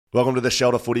Welcome to the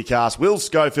Shelter Footycast. Will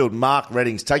Schofield, Mark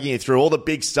Reddings taking you through all the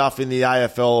big stuff in the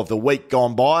AFL of the week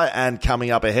gone by and coming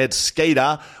up ahead.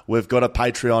 Skeeter, we've got a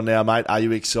Patreon now, mate. Are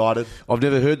you excited? I've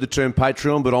never heard the term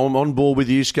Patreon, but I'm on board with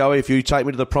you, Scully. If you take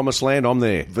me to the promised land, I'm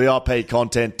there. VIP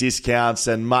content, discounts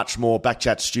and much more.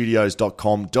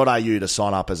 Backchatstudios.com.au to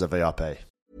sign up as a VIP.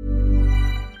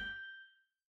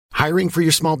 Hiring for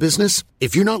your small business?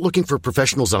 If you're not looking for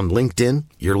professionals on LinkedIn,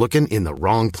 you're looking in the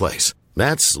wrong place.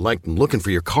 That's like looking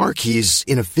for your car keys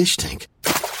in a fish tank.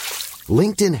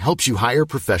 LinkedIn helps you hire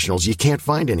professionals you can't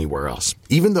find anywhere else,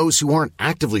 even those who aren't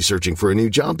actively searching for a new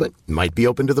job but might be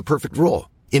open to the perfect role.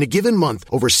 In a given month,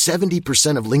 over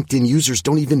 70% of LinkedIn users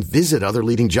don't even visit other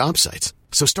leading job sites.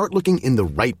 So start looking in the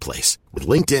right place. With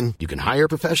LinkedIn, you can hire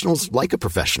professionals like a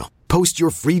professional. Post your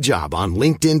free job on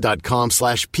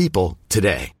linkedin.com/people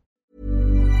today.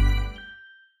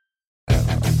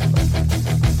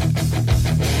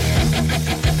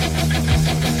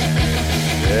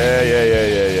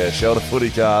 Yeah. Shelter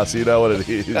Footycast, you know what it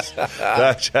is.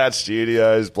 Backchat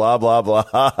Studios, blah, blah, blah.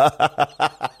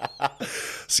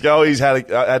 Scully's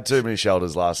had too many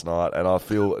shelters last night, and I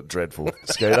feel dreadful,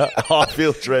 Skeeter. I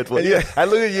feel dreadful. Yeah, and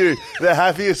look at you, the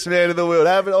happiest man in the world.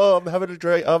 I'm having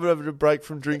a break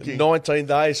from drinking. 19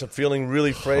 days, I'm feeling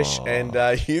really fresh, and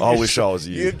I wish I was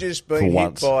you. You've just been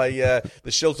hit by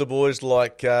the Shelter boys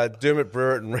like Dermot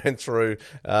Brereton ran through.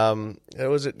 Who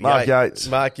was it? Mark Yates.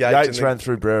 Mark Yates ran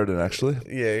through Brereton, actually.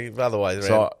 Yeah, other way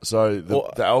around. So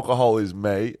the alcohol is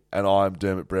me, and I'm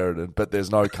Dermot Brereton, but there's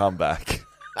no comeback.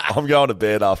 I'm going to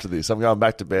bed after this. I'm going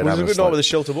back to bed. Was it a good night with the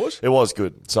Shelter boys? It was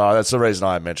good. So that's the reason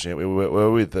I'm mentioning it. We were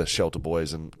with the Shelter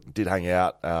boys and did hang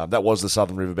out. That was the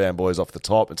Southern River Band boys off the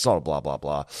top. It's not a blah, blah,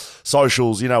 blah.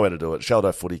 Socials, you know where to do it. Shelter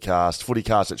Footycast,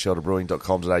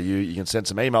 footycast@shelterbrewing.com.au. You can send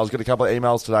some emails. Got a couple of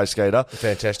emails today, Skater.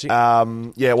 Fantastic.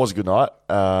 Yeah, it was a good night.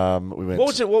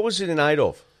 What was it in aid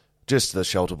of? Just the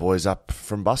Shelter boys up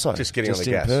from Busso. Just getting on the in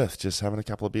gas. Perth. Just having a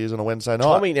couple of beers on a Wednesday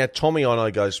night. Tommy, I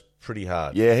know, goes pretty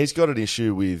hard. Yeah, he's got an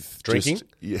issue with... Drinking?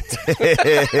 No,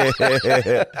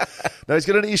 he's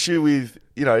got an issue with,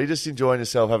 you're just enjoying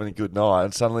yourself, having a good night,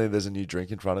 and suddenly there's a new drink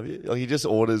in front of you. Like, he just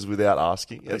orders without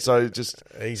asking. And so just...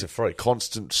 He's a freak.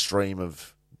 Constant stream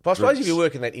of... But I suppose if you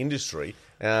work in that industry,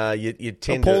 you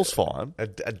tend Paul's to... fine.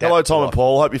 Adapt. Hello, Tom and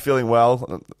Paul. Hope you're feeling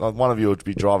well. One of you would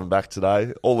be driving back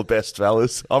today. All the best,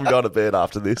 fellas. I'm going to bed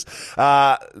after this.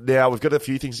 Now, we've got a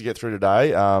few things to get through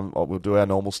today. We'll do our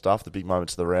normal stuff, the big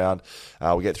moments of the round.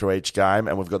 We'll get through each game,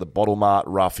 and we've got the Bottle Mart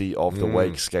Roughie of the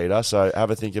week, Skeeter. So have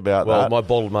a think about that. Well, my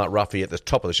Bottle Mart Roughie at the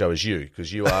top of the show is you,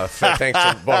 because you are, thanks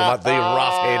to Bottle Mart, the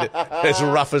roughhead, as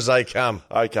rough as they come.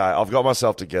 Okay, I've got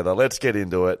myself together. Let's get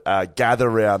into it. Gather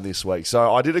round this week.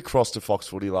 So I did a cross to Fox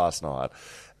Footy last night,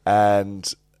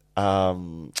 and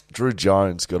Drew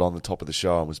Jones got on the top of the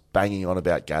show and was banging on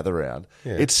about Gather Round.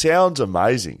 Yeah. It sounds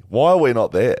amazing. Why are we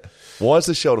not there? Why is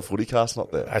the Shelter Footycast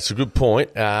not there? That's a good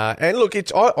point. And look,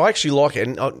 I actually like it.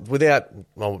 And I'm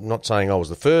not saying I was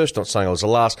the first, not saying I was the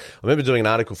last. I remember doing an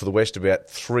article for The West about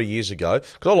 3 years ago,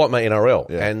 because I like my NRL,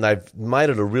 and they've made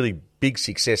it a really big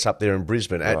success up there in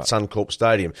Brisbane at Suncorp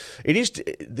Stadium.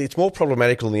 It's more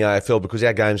problematical in the AFL because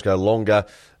our games go longer,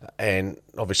 and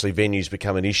obviously venues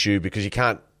become an issue because you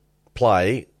can't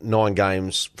play 9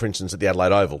 games, for instance, at the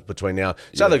Adelaide Oval between now.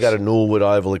 So they go to Norwood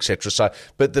Oval, etc. So,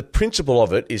 but the principle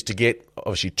of it is to get,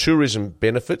 obviously, tourism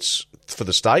benefits for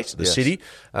the state, the city,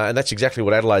 and that's exactly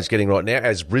what Adelaide's getting right now,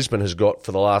 as Brisbane has got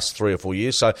for the last 3 or 4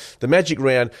 years. So the Magic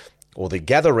Round, or the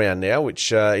Gather Round now,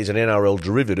 which is an NRL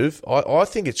derivative, I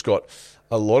think it's got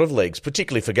a lot of legs,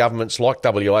 particularly for governments like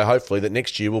WA, hopefully, that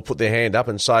next year will put their hand up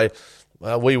and say,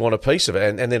 we want a piece of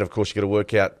it. And then, of course, you've got to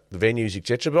work out the venues,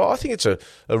 etc. But I think it's a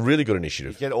really good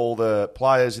initiative. You get all the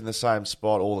players in the same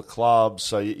spot, all the clubs,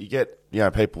 so you get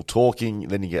people talking,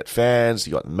 then you get fans,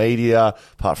 you got the media,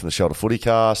 apart from the Shelter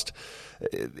Footycast.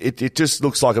 It just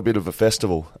looks like a bit of a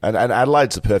festival. And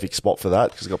Adelaide's the perfect spot for that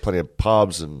because it's got plenty of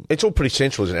pubs. And it's all pretty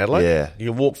central, isn't it, Adelaide? Yeah.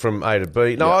 You can walk from A to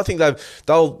B. No, I think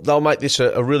they'll make this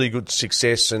a really good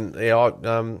success. And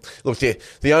look,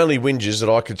 the only whingers that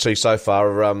I could see so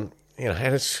far are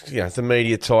and it's the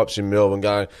media types in Melbourne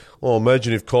going, "Oh,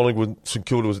 imagine if Collingwood St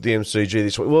Kilda was at the MCG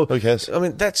this week." Well, who cares? I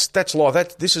mean, that's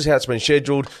live. This is how it's been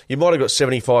scheduled. You might have got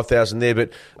 75,000 there,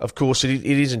 but of course it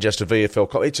isn't just a VFL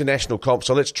comp. It's a national comp.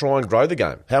 So let's try and grow the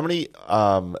game. How many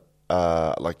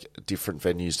different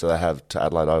venues do they have to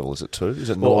Adelaide Oval? Is it 2? Is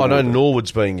it Norwood? Well, I know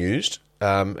Norwood's being used.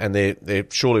 And there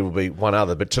surely will be one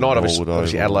other. But tonight,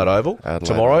 obviously Adelaide Oval.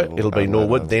 Tomorrow, it'll be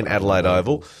Norwood, then Adelaide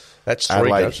Oval. That's 3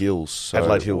 Adelaide Hills. So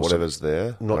Adelaide Hills. Whatever's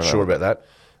there. Not sure about that.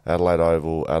 Adelaide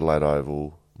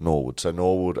Oval, Norwood. So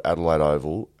Norwood, Adelaide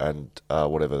Oval, and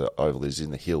whatever the oval is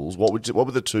in the hills. What would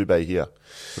the two be here?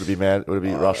 Would it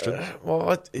be Rushton?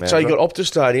 So you got Optus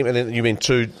Stadium, and then you mean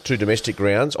two domestic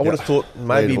grounds. I would have thought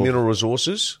maybe Leadable. Mineral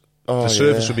Resources. The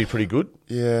surface would be pretty good.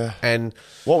 Yeah. And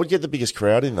what would get the biggest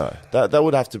crowd in though? That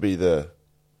would have to be the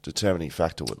determining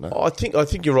factor, wouldn't it? I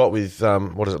think you're right with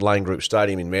Lane Group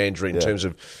Stadium in Mandurah in terms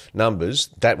of numbers.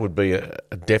 That would be a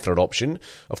definite option.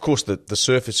 Of course, the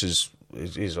surface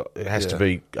it has to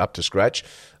be up to scratch,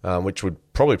 which would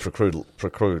probably preclude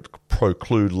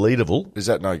Leederville. Is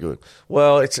that no good?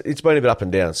 Well, it's been a bit up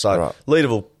and down. So Right.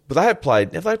 Leederville, but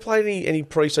have they played any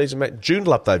pre-season match?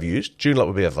 Joondalup they've used. Joondalup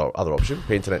would be the other option.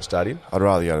 Pentonat Stadium. I'd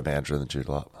rather go to Mandurah than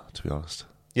Joondalup, to be honest.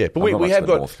 Yeah, but I'm not we much have of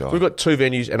a got North guy. we've got two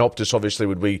venues, and Optus obviously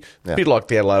would be a bit like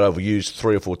the Adelaide Oval, used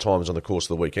 3 or 4 times on the course of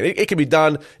the weekend. It can be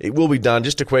done. It will be done.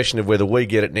 Just a question of whether we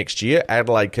get it next year,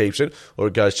 Adelaide keeps it, or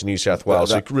it goes to New South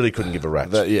Wales. So it really couldn't give a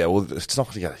rat's. It's not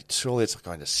going to go. Surely it's not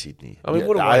going to Sydney. I mean,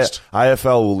 what a waste.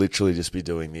 AFL will literally just be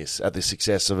doing this at the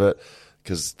success of it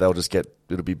because they'll just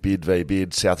it'll be bid v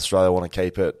bid. South Australia want to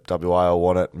keep it. WA will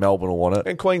want it. Melbourne will want it.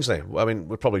 And Queensland. I mean,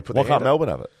 we'll probably put. Why their can't hand up. Melbourne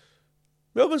have it?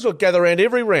 Melbourne's got gather around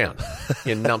every round.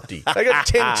 You numpty. They got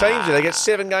 10 teams. They get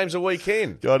 7 games a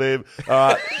weekend. Got him. All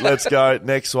right, let's go.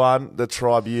 Next one, the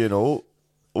Tribunal.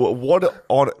 What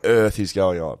on earth is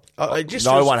going on?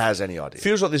 No one has any idea.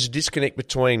 Feels like there's a disconnect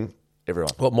between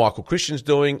Everyone. what Michael Christian's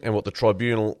doing and what the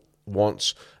Tribunal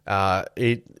wants. I've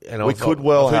heard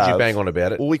you bang on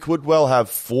about it. Well, we could well have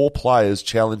 4 players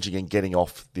challenging and getting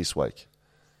off this week.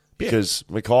 Because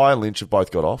Mackay and Lynch have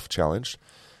both got off, challenged.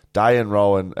 Day and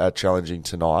Rowan are challenging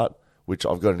tonight, which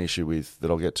I've got an issue with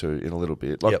that I'll get to in a little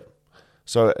bit.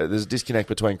 So there's a disconnect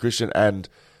between Christian and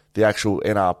the actual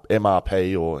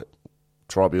MRP or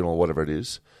Tribunal or whatever it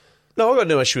is. No, I've got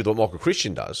no issue with what Michael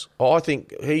Christian does. I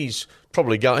think he's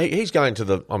probably going. He's going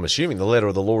to I'm assuming, the letter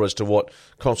of the law as to what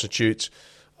constitutes.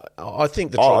 I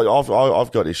think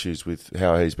I've got issues with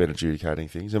how he's been adjudicating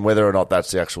things and whether or not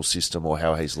that's the actual system or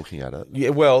how he's looking at it.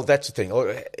 Yeah, well, that's the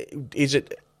thing. Is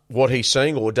it what he's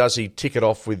seeing, or does he tick it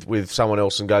off with someone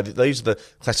else and go, these are the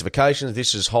classifications,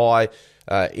 this is high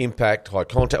impact, high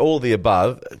contact, all the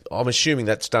above? I'm assuming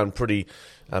that's done pretty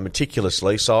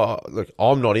meticulously. So, look,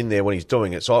 I'm not in there when he's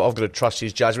doing it, so I've got to trust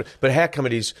his judgment. But how come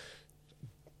it is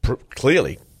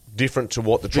clearly different to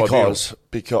what the Tribunal...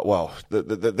 Because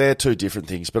they're two different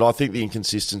things, but I think the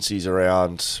inconsistencies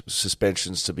around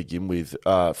suspensions to begin with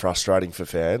are frustrating for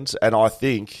fans, and I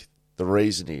think the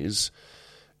reason is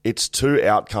it's too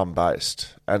outcome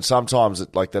based, and sometimes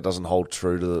that doesn't hold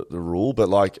true to the rule.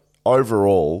 But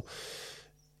overall,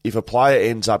 if a player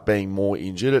ends up being more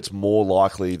injured, it's more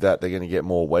likely that they're going to get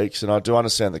more weeks. And I do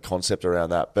understand the concept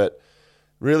around that, but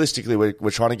realistically,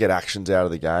 we're trying to get actions out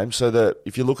of the game. So that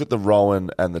if you look at the Rowan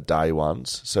and the Day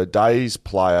ones, so Day's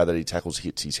player that he tackles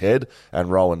hits his head, and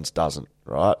Rowan's doesn't,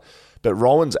 right? But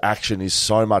Rowan's action is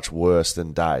so much worse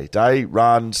than Day. Day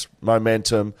runs,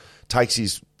 momentum, takes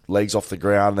his legs off the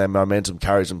ground, then momentum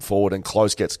carries him forward, and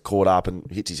Close gets caught up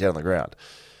and hits his head on the ground.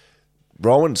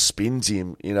 Rowan spins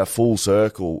him in a full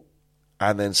circle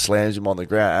and then slams him on the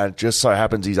ground, and it just so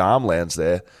happens his arm lands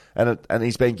there, and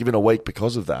he's been given a week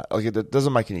because of that. It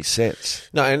doesn't make any sense.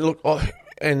 No, and look,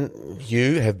 and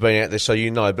you have been out there, so you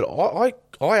know, but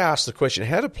I asked the question,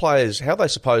 how are they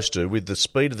supposed to, with the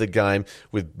speed of the game,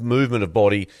 with movement of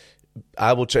body,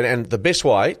 able to, and the best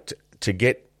way to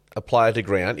get a player to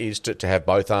ground is to have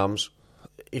both arms,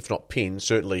 if not pinned,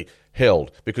 certainly held,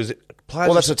 because players...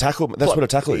 Well, that's a tackle. That's what a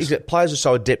tackle is. Players are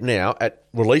so adept now at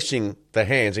releasing the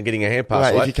hands and getting a hand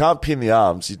pass. If you can't pin the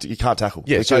arms, you can't tackle.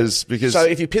 Yeah, because so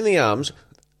if you pin the arms,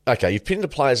 okay, you've pinned the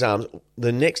player's arms,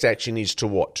 the next action is to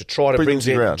what? To try to bring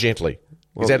them down gently.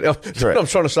 Well, is that what I'm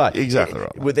trying to say? Exactly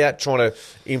right. Without trying to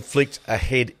inflict a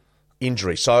head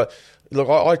injury. So, look,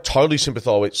 I totally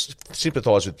sympathise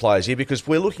with players here, because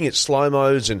we're looking at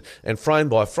slow-mos and frame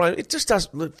by frame. It just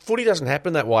doesn't... Footy doesn't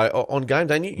happen that way on game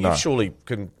day. You surely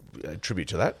can attribute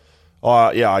to that.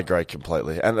 Yeah, I agree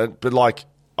completely. But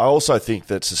I also think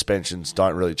that suspensions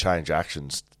don't really change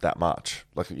actions that much.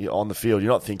 On the field,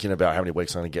 you're not thinking about how many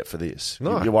weeks I'm going to get for this.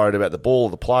 No. You're worried about the ball,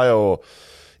 the player, or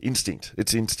instinct.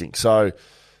 It's instinct. So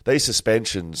these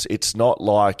suspensions, it's not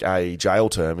like a jail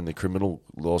term in the criminal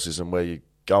law system where you're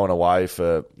going away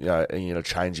for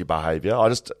change your behaviour.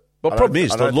 The problem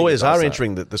is the lawyers are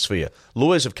entering the sphere.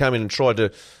 Lawyers have come in and tried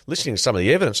to, listening to some of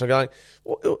the evidence, and going,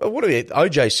 what are we,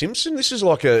 O.J. Simpson? This is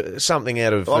like something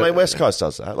out of... West Coast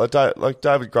does that.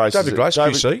 David Grace.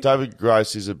 QC. David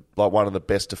Grace is one of the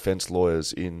best defence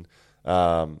lawyers in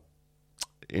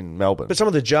in Melbourne. But some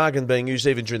of the jargon being used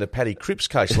even during the Paddy Cripps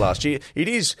case last year, it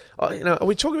is, are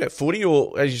we talking about footy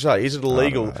or, as you say, is it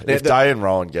illegal? Now, if Day and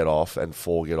Rowan get off and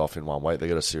 4 get off in 1 week, they've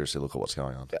got to seriously look at what's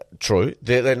going on. True.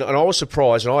 And I was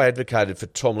surprised, and I advocated for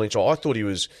Tom Lynch. I thought he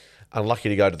was unlucky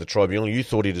to go to the tribunal. You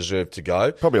thought he deserved to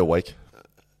go. Probably a week.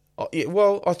 Yeah,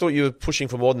 well, I thought you were pushing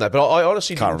for more than that, but I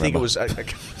honestly didn't think remember.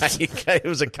 it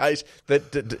was a case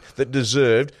that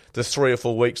deserved the 3 or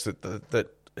 4 weeks that.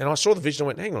 And I saw the vision and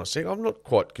went, hang on a second, I'm not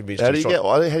quite convinced. How do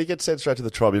you get sent straight to the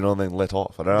tribunal and then let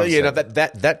off? I don't know. Yeah, no,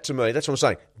 that to me, that's what I'm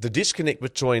saying. The disconnect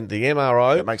between the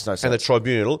MRO makes no and sense. the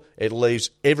tribunal, it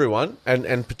leaves everyone,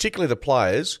 and particularly the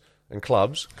players and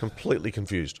clubs, completely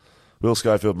confused. Will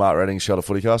Schofield, Mark Redding, shot a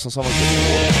footy cast, and someone get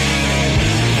me water.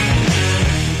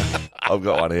 I've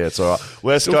got one here. It's all right.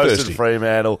 West Still Coast thirsty. and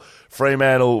Fremantle.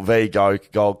 Fremantle v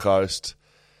Gold Coast.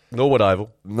 Norwood Oval.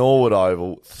 Norwood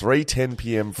Oval. 3:10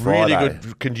 p.m. Friday. Really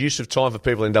good, conducive time for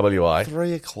people in WA.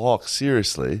 3 o'clock.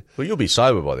 Seriously. Well, you'll be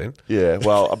sober by then. Yeah.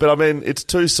 Well, but I mean, it's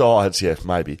two sides. Yeah,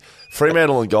 maybe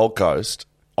Fremantle and Gold Coast.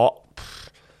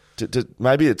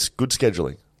 Maybe it's good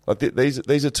scheduling. Like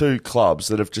these are two clubs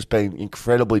that have just been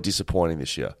incredibly disappointing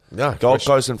this year. No, Gold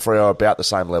Coast and Freo are about the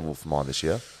same level for mine this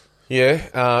year.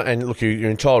 Yeah, and look, you're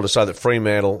entitled to say that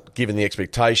Fremantle, given the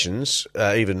expectations,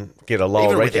 even get a lower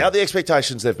Even rating. without the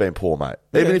expectations, they've been poor, mate.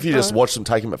 Even if you just watch them,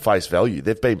 take them at face value,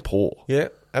 they've been poor. Yeah,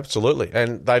 absolutely.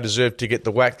 And they deserve to get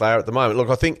the whack they are at the moment. Look,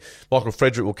 I think Michael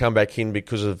Frederick will come back in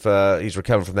because of he's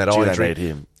recovering from that eye They injury. need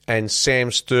him. And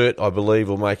Sam Sturt, I believe,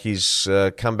 will make his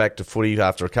comeback to footy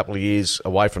after a couple of years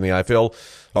away from the AFL.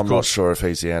 I'm not sure if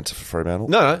he's the answer for Fremantle.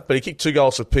 No, but he kicked 2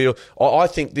 goals for Peel. I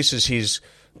think this is his...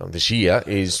 this year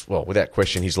is, well, without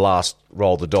question, his last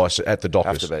roll of the dice at the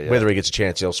Dockers. Have to be, yeah. Whether he gets a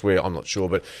chance elsewhere, I'm not sure.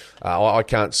 But I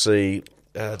can't see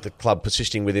the club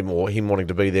persisting with him or him wanting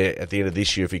to be there at the end of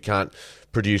this year if he can't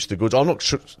produce the goods. I'm not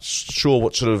sure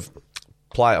what sort of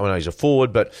player. I mean, he's a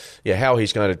forward, but yeah, how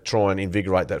he's going to try and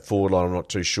invigorate that forward line, I'm not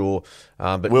too sure.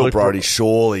 But Will Brodie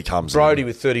surely comes Brodie in.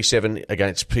 with 37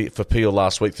 for Peel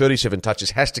last week, 37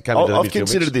 touches, has to come into the midfield I've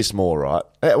considered mix. this more, right?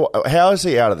 How is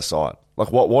he out of the side?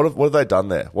 Like, what have they done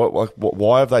there?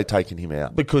 Why have they taken him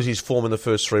out? Because his form in the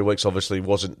first 3 weeks obviously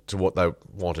wasn't to what they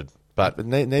wanted. But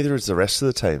Neither is the rest of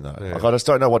the team, though. Yeah. Like, I just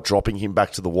don't know what dropping him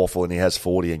back to the waffle and he has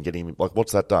 40 and getting him... Like,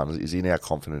 what's that done? Is he now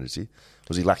confident, is he?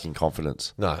 Was he lacking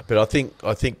confidence? no, but I think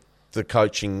the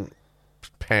coaching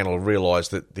panel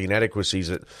realised that the inadequacies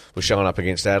that were showing up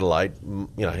against Adelaide,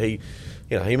 he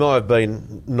might have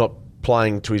been not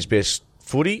playing to his best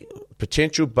footy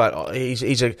potential, but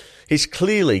he's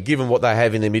clearly, given what they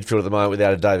have in their midfield at the moment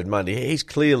without a David Mundy, he's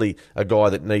clearly a guy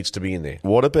that needs to be in there.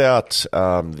 What about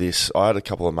this? I had a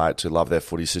couple of mates who love their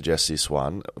footy suggest this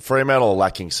one. Fremantle are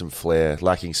lacking some flair,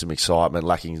 lacking some excitement,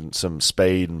 lacking some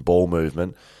speed and ball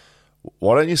movement.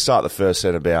 Why don't you start the first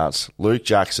centre bounce? Luke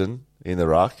Jackson in the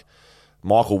ruck,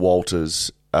 Michael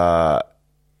Walters,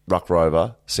 ruck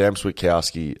rover, Sam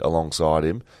Switkowski alongside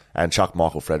him, and chuck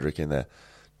Michael Frederick in there,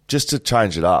 just to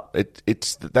change it up.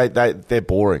 They're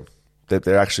boring.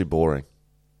 They're actually boring.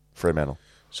 Fremantle.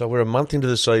 So we're a month into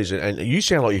the season, and you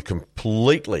sound like you've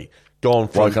completely gone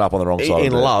from Woken up on the wrong side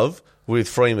in of it. love with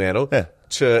Fremantle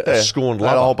to a scorned I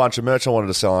had a whole lover. bunch of merch I wanted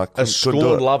to sell. And I couldn't do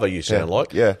Scorned it. lover, you sound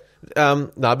like. Yeah. No,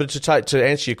 but to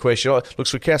answer your question, look,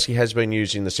 Switkowski has been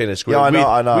used in the centre square. Yeah,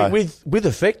 I know. With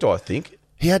effect, I think.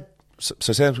 He had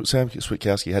so Sam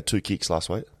Switkowski had 2 kicks last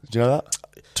week. Did you know that?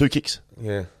 2 kicks.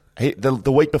 Yeah.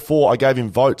 The week before, I gave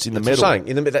him votes in the That's medal. what I'm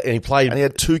saying, and he played. And he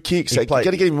had 2 kicks. He You've got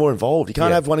played- to get him more involved. You can't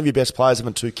Yeah. have one of your best players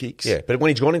having 2 kicks. Yeah, but when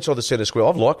he's gone inside the centre square,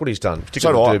 I've liked what he's done,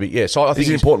 particularly So with do I. Derby. Yeah, so I think He's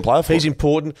an important player for He's them.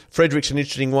 important. Frederick's an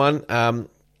interesting one. I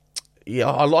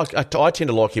tend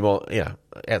to like him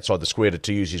outside the square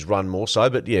to use his run more so.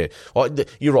 But yeah,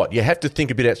 you're right. You have to think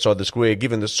a bit outside the square,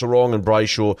 given the Sarong and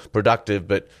Brayshaw productive,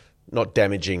 but not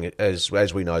damaging as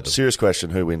we know them. Serious question.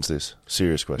 Who wins this?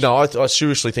 Serious question. No, I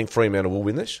seriously think Fremantle will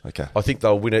win this. Okay. I think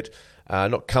they'll win it,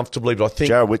 not comfortably, but I think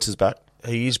Jared Witts is back.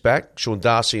 he is back. Sean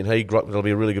Darcy and it'll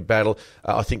be a really good battle.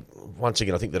 I think, once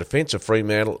again, the defence of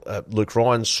Fremantle, Luke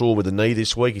Ryan sore with the knee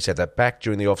this week. He's had that back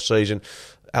during the off-season.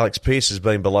 Alex Pearce has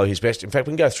been below his best. In fact,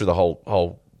 we can go through the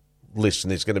whole list,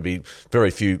 and there's going to be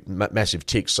very few massive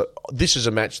ticks. So this is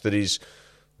a match that is,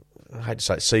 I hate to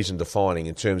say it, season-defining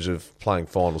in terms of playing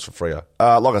finals for Freo.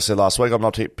 Like I said last week, I'm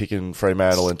not picking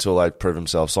Fremantle until they prove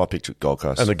themselves. So I picked Gold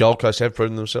Coast. And the Gold Coast have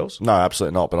proven themselves? No,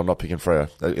 absolutely not. But I'm not picking Freo.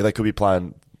 They could be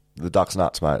playing the Ducks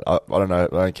nuts, mate. I don't know. I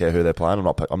don't care who they're playing.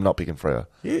 I'm not picking Freo.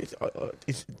 Yeah,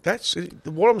 that's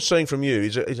what I'm seeing from you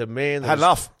is a man that Had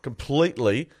enough.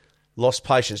 completely lost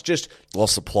patience. Just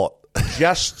Lost the plot.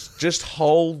 Just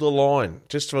hold the line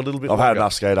just for a little bit I've longer. had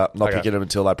enough, Skater. Not Okay. picking them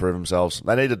until they prove themselves.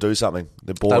 They need to do something.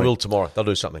 They're boring. They will tomorrow. They'll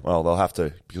do something. Well, they'll have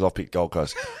to because I've picked Gold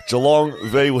Coast. Geelong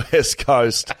v West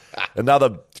Coast.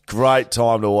 Another great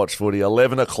time to watch footy.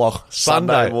 11 o'clock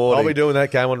Sunday morning. I'll be doing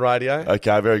that game on radio.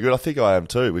 Okay, very good. I think I am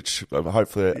too, which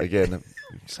hopefully, again,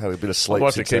 just had a bit of I'd sleep.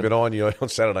 like to since keep then. an eye on you on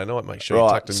Saturday night. Make sure you're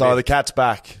Right, tucked in so bed. the Cats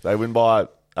back. They win by...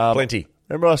 Plenty.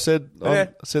 Remember I said Yeah. I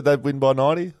said they'd win by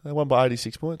 90? They won by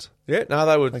 86 points. Yeah, no,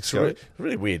 they were Thanks, really, Scott.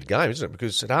 really weird game, isn't it?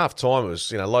 Because at half time it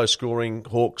was low scoring.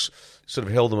 Hawks sort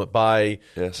of held them at bay.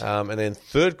 Yes. And then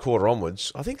third quarter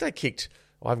onwards, I think they kicked.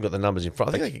 I haven't got the numbers in front.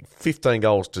 I think they kicked 15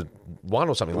 goals to 1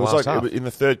 or something. It was last like half. in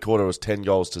the third quarter, it was 10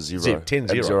 goals to 0.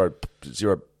 10-0. And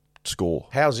zero score.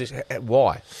 How's this?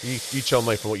 Why? You tell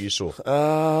me from what you saw.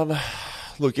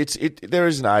 Look, there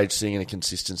is an age thing and a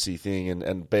consistency thing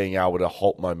and being able to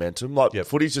halt momentum. Like,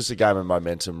 footy's just a game of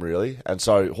momentum, really. And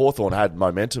so Hawthorn had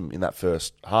momentum in that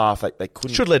first half. They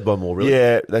couldn't... Should have led by more, really.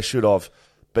 Yeah, they should have.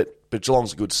 But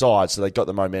Geelong's a good side, so they got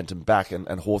the momentum back and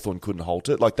Hawthorn couldn't halt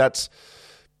it. Like, that's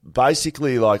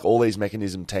basically like all these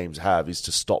mechanism teams have is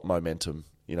to stop momentum.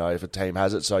 You know, if a team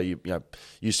has it, so you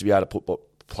used to be able to put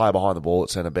player behind the ball at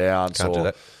centre bounce. Can't do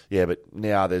that. Yeah, but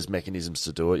now there's mechanisms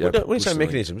to do it. When you say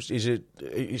mechanisms,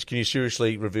 can you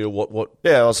seriously reveal what?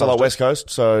 Yeah, well, so like West Coast,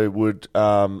 so would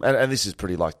and this is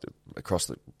pretty like across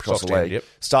the Soft leg. end, yep.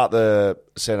 Start the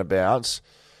centre bounce.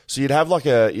 So you'd have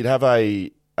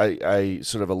a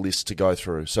sort of a list to go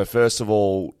through. So first of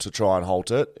all, to try and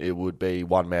halt it, it would be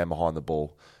one man behind the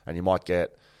ball, and you might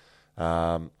get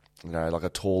like a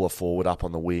taller forward up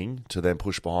on the wing to then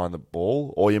push behind the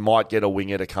ball, or you might get a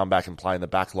winger to come back and play in the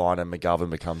back line, and McGovern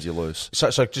becomes your loose. So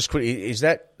just quickly, is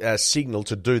that signal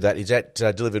to do that? Is that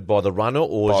delivered by the runner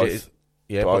or Both. is it?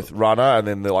 Yeah, Both runner and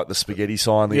then the spaghetti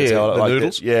sign. That gets Yeah, held, the like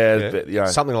noodles. Yeah,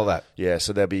 Something like that. Yeah,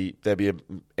 so there'd be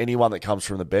anyone that comes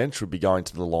from the bench would be going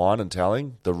to the line and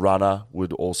telling. The runner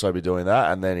would also be doing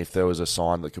that, and then if there was a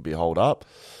sign that could be held up,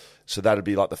 so that'd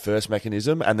be like the first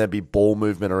mechanism, and there'd be ball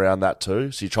movement around that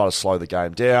too. So you try to slow the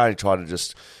game down, you try to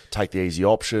just take the easy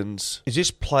options. Is this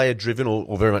player driven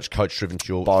or very much coach driven?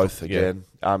 Both again.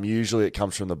 Usually it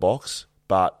comes from the box,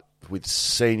 but with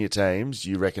senior teams,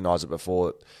 you recognise it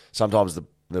before. Sometimes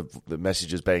the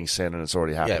message is being sent and it's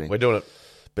already happening. Yeah, we're doing it.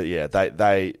 But yeah,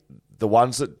 the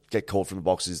ones that get called from the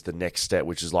box is the next step,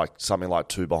 which is like something like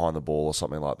 2 behind the ball or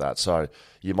something like that. So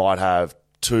you might have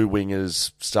 2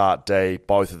 wingers start deep,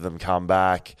 both of them come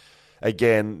back.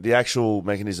 Again, the actual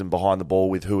mechanism behind the ball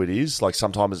with who it is, like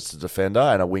sometimes it's a defender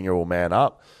and a winger will man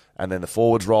up, and then the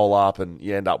forwards roll up and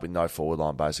you end up with no forward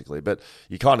line basically. But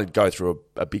you kind of go through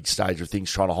a big stage of things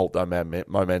trying to halt that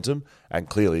momentum, and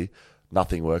clearly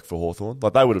nothing worked for Hawthorn.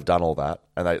 Like they would have done all that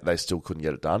and they still couldn't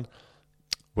get it done.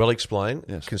 Well explained,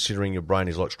 Yes. considering your brain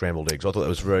is like scrambled eggs. I thought that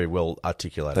was very well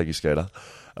articulated. Thank you, Skeeter.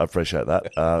 I appreciate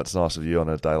that. It's nice of you on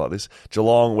a day like this.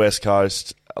 Geelong, West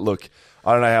Coast. Look,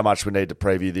 I don't know how much we need to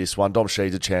preview this one. Dom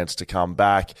Sheed's a chance to come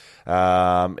back.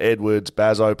 Edwards,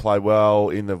 Bazzo played well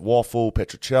in the waffle.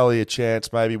 Petruccelli a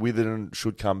chance maybe. Witherden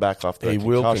should come back after He that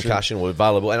will, concussion will be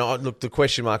available. And look, the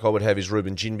question mark I would have is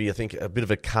Ruben Ginbey. I think a bit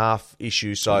of a calf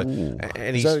issue. So, and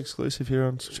Is he's that exclusive here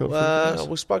on Short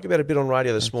we spoke about it a bit on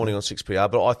radio this morning on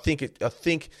 6PR, but I think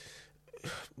it's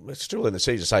still in the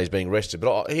season to say he's being rested,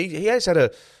 but he has had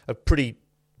a pretty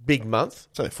big month.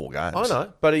 It's only 4 games. I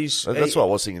know, but he's... That's what I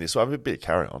was thinking this. So I have a bit of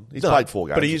carry on. He's played 4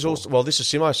 games. But he's before. also... Well, this is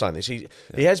Simo saying this. He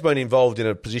has been involved in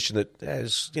a position that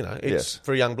has, it's Yes.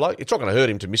 for a young bloke. It's not going to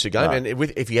hurt him to miss a game. No. And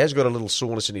if he has got a little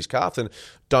soreness in his calf, then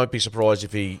don't be surprised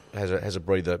if he has a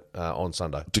breather on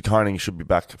Sunday. De Koning should be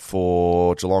back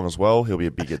for Geelong as well. He'll be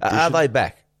a big addition. Are they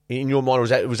back? In your mind, was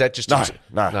that just... No.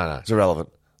 It's irrelevant.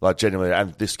 Like, genuinely,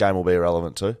 and this game will be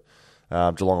irrelevant too.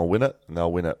 Geelong will win it, and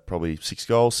they'll win it probably 6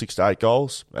 to 8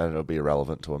 goals, and it'll be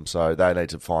irrelevant to them. So they need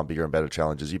to find bigger and better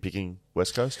challenges. Are you picking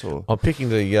West Coast or I'm picking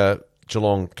the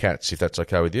Geelong Cats, if that's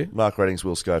okay with you. Mark Reddings,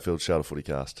 Will Schofield, Shelter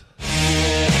Footycast?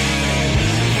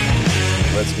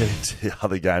 Let's get into the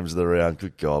other games of the round.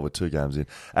 Good God, we're 2 games in.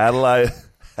 Adelaide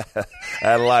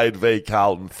v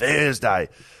Carlton, Thursday.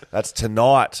 That's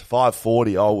tonight,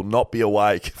 5:40. I will not be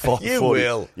awake. 5:40. You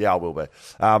will. Yeah, I will be.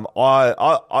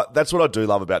 I that's what I do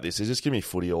love about this is just give me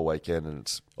footy all weekend, and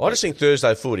it's I just think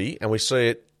Thursday footy, and we see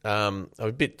it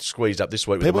a bit squeezed up this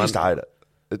week. people with used to hate it.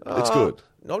 It's good.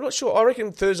 I'm not sure. I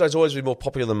reckon Thursday's always been more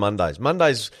popular than Mondays.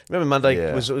 Remember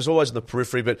Monday was always in the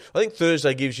periphery, but I think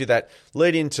Thursday gives you that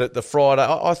lead into the Friday.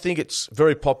 I think it's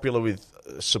very popular with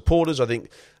supporters. I think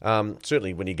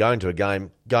certainly when you're going to a game,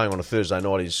 going on a Thursday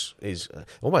night is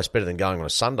almost better than going on a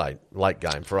Sunday late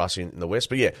game for us in the West.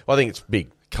 But yeah, I think it's big.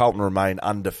 Carlton remain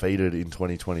undefeated in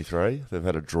 2023. They've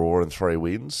had a draw and 3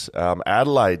 wins.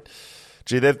 Adelaide,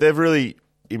 they've really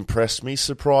impressed me,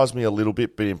 surprised me a little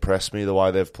bit, but impressed me the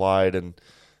way they've played. And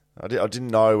I didn't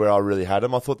know where I really had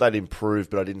them. I thought they'd improve,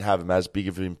 but I didn't have them as big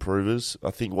of improvers.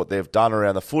 I think what they've done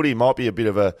around the footy might be a bit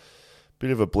of a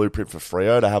blueprint for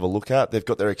Freo to have a look at. They've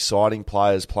got their exciting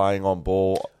players playing on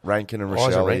ball, Rankin and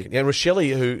Rochelle. Yeah, Rochelle,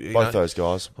 who both those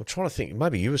guys. I'm trying to think.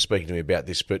 Maybe you were speaking to me about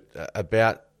this, but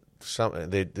about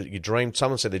someone said their dream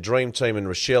team and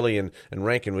Rochelle and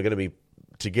Rankin were going to be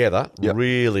together. Yep.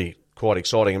 Really quite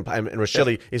exciting. And Rochelle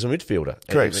is a midfielder.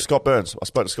 Correct. Scott Burns. I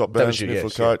spoke to Scott Burns,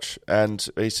 midfield coach, and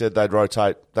he said they'd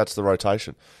rotate. That's the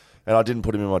rotation. And I didn't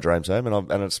put him in my dream team,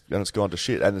 and it's gone to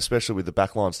shit. And especially with the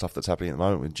backline stuff that's happening at the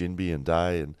moment with Jinby and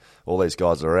Day and all these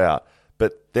guys that are out.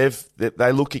 But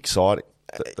they look exciting.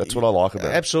 That's what I like about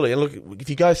it. Absolutely. And look, if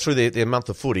you go through their month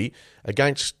of footy,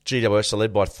 against GWS, they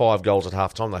led by 5 goals at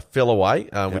half-time. They fell away,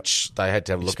 which they had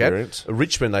to have a look at.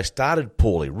 Richmond, they started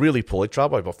poorly, really poorly.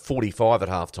 Trouble by 45 at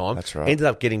half-time. That's right. Ended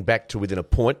up getting back to within a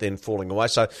point, then falling away.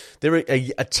 So they're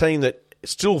a team that is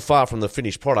still far from the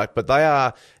finished product, but they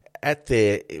are at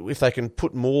their, if they can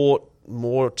put more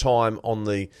time on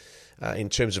the, in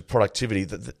terms of productivity,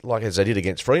 like as they did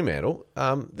against Fremantle,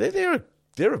 they're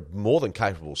a more than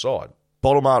capable side.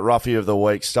 Bottlemart Roughie of the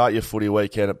Week. Start your footy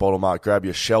weekend at Bottlemart. Grab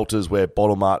your shelters where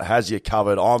Bottlemart has you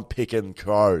covered. I'm picking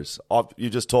Crows.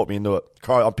 You just taught me into it.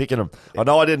 I'm picking them. I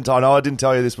know I didn't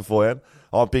tell you this beforehand.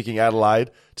 I'm picking Adelaide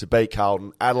to beat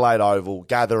Carlton. Adelaide Oval.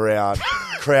 Gather around.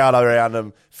 Crowd around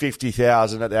them.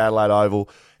 50,000 at the Adelaide Oval.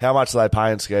 How much are they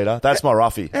paying, Skeeter? That's my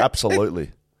Roughie.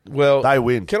 Absolutely. Well, they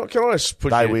win. Can I just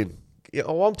push They you? win. Yeah,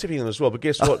 I'm tipping them as well, but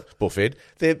guess what, Buffhead?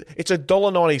 It's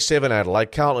 $1.97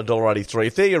 Adelaide, Carlton $1.83.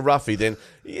 If they're your roughie, then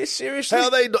seriously,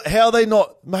 how are they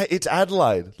not, mate? It's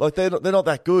Adelaide. Like they're not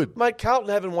that good, mate. Carlton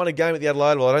haven't won a game at the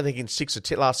Adelaide Oval, I don't think,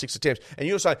 in last 6 attempts. And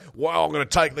you're saying, "Wow, I'm going to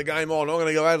take the game on. I'm going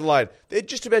to go Adelaide." They're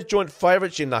just about joint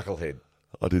favourites, you knucklehead.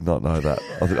 I did not know that.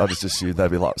 I just assumed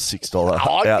they'd be like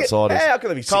 $6 outsiders. How can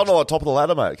they be Carlton are top of the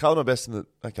ladder, mate. Carlton are best in the.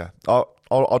 Okay,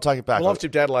 I'll take it back. Well, I've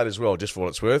tipped Adelaide as well, just for what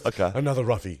it's worth. Okay, another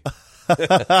roughie. You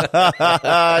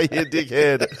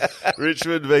dickhead.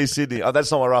 Richmond v Sydney. Oh, that's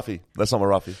not my roughie. Okay?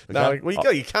 No,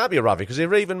 well, you can't be a roughie because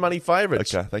they're even money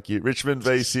favourites. Okay, thank you. Richmond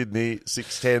v Sydney,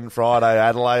 6:10 Friday,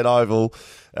 Adelaide Oval.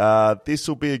 This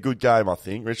will be a good game, I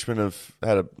think. Richmond have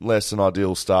had a less than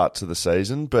ideal start to the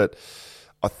season, but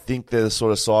I think they're the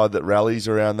sort of side that rallies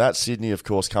around that. Sydney, of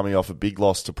course, coming off a big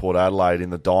loss to Port Adelaide in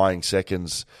the dying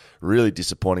seconds. Really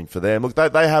disappointing for them. Look,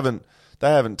 they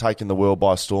haven't taken the world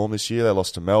by storm this year. They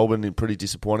lost to Melbourne pretty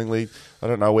disappointingly. I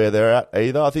don't know where they're at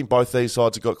either. I think both these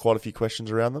sides have got quite a few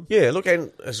questions around them. Yeah, look,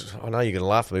 and I know you're going to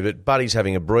laugh at me, but Buddy's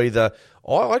having a breather.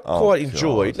 I quite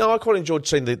enjoyed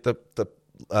seeing the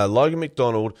Logan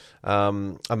McDonald,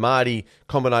 Amadi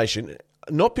combination.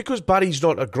 Not because Buddy's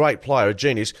not a great player, a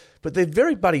genius, but they're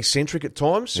very Buddy-centric at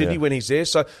times, Sydney, when he's there.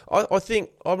 So I think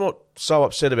I'm not so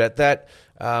upset about that.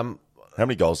 How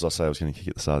many goals did I say I was going to kick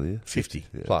at the start of the year? 50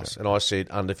 plus. Okay. And I said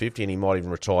under 50, and he might even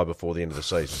retire before the end of the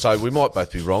season. So we might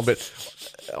both be wrong, but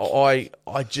I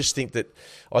just think that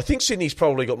I think Sydney's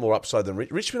probably got more upside than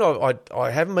Richmond. I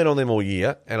haven't been on them all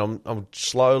year, and I'm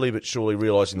slowly but surely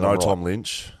realising no Tom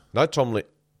Lynch. No Tom Lynch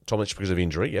because of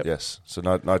injury, yep. Yes, so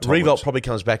no Tom Revolt Lynch. Probably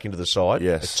comes back into the side.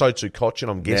 Yes. So too Cochin,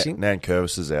 I'm guessing. Nan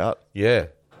Curvis is out. Yeah.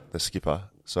 The skipper.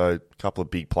 So a couple of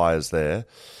big players there.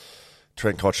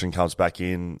 Trent Cochin comes back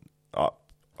in.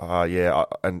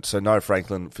 And so no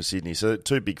Franklin for Sydney. So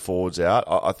 2 big forwards out.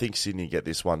 I think Sydney get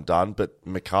this one done, but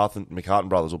McCartan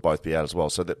brothers will both be out as well.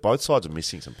 So that both sides are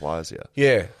missing some players here.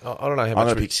 Yeah, I don't know how much. I'm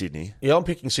going to pick Sydney. Yeah, I'm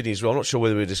picking Sydney as well. I'm not sure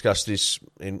whether we discussed this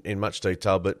in much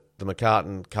detail, but the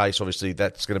McCartan case, obviously,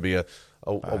 that's going to be a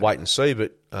wait and see,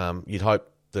 but you'd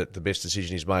hope that the best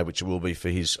decision is made, which it will be for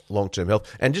his long-term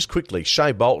health. And just quickly,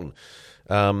 Shea Bolton.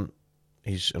 I'm a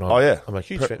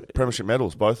huge fan. Premiership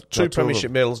medals, both. 2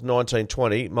 premiership medals,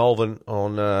 1920. Malvern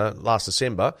on last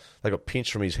December. They got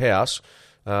pinched from his house.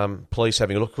 Police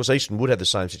having a look. Of course, Easton Wood had the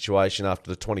same situation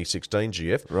after the 2016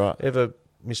 GF. Right. Ever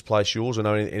misplace yours? I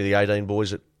know any of the 18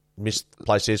 boys that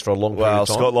misplaced theirs for a long period of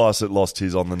time? Scott Lycett lost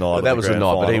his on the night. Well, that was the night,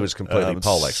 final. but he was completely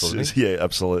poleaxed, wasn't he? Yeah,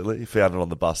 absolutely. He found it on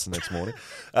the bus the next morning.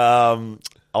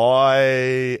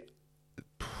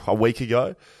 A week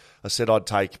ago, I said I'd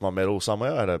take my medal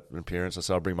somewhere. I had an appearance. I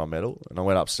said I'd bring my medal. And I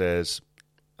went upstairs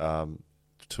to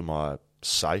my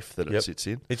safe that it sits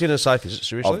in. It's in a safe, is it?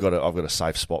 Seriously? I've got a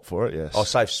safe spot for it, yes. Oh,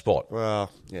 safe spot.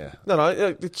 Well, yeah. No,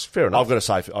 it's fair enough. I've got a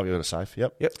safe,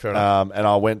 yep. Yep, fair enough. And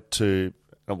I went to,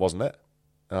 and it wasn't there.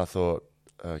 And I thought,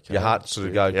 okay. Your heart sort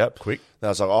of go quick. And I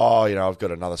was like, I've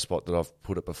got another spot that I've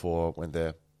put it before, went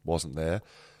there, wasn't there.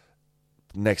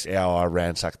 next hour, I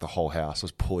ransacked the whole house. I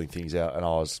was pulling things out, and I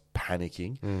was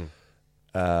panicking.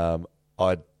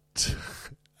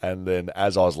 And then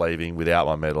as I was leaving without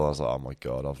my medal, I was like, "Oh my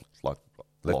god, I've like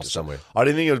Left lost it somewhere." I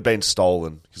didn't think it had been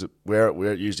stolen because where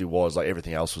it usually was, like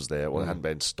everything else was there. Well, it hadn't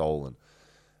been stolen.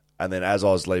 And then as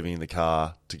I was leaving in the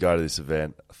car to go to this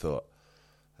event, I thought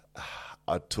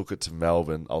I took it to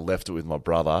Melbourne. I left it with my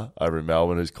brother over in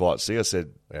Melbourne, who's quite sick. I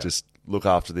said, "Just look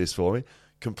after this for me."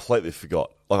 Completely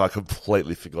forgot. Like, I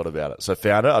completely forgot about it. So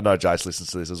found it. I know Jace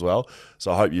listens to this as well,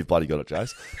 so I hope you've bloody got it,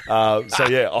 Jace. So,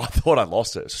 yeah, I thought I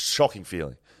lost it. It's a shocking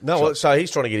feeling. No, well, so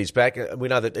he's trying to get his back. We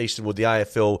know that Eastonwood, the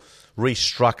AFL,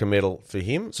 re-struck a medal for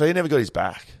him. So he never got his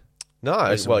back?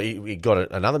 No, well, he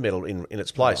got another medal in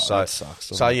its place. That sucks.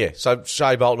 So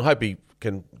Shea Bolton, I hope he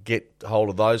can get hold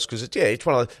of those because, it's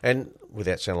one of the, and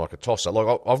without sounding like a tosser,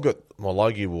 like I've got my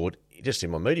Logie Award just in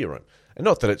my media room. And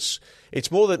not that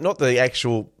it's more that not the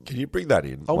actual. Can you bring that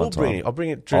in? I will bring it. I'll bring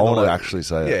it. I want to actually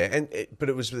say it. Yeah, but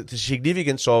it was the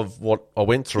significance of what I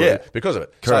went through because of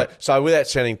it. Correct. So without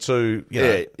sounding too,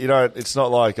 it's not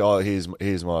like Here's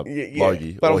my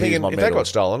Logie. But I'm thinking if that got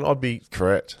stolen, I'd be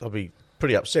correct. I'd be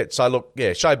pretty upset. So look,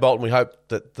 Shea Bolton. We hope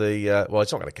that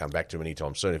it's not going to come back to him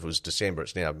anytime soon. If it was December,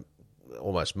 it's now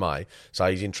almost May. So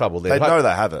he's in trouble there. They know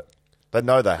they have it. They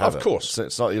know they have it. Of course.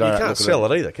 It's not, you can't sell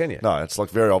it either, can you? No, it's like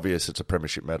very obvious it's a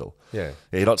premiership medal. Yeah.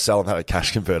 You're not selling that at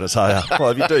cash converters, are you? Well,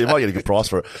 if you do, you might get a good price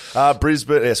for it.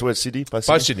 Brisbane, so we're at Sydney. Both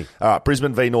Sydney. All right,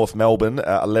 Brisbane v North Melbourne,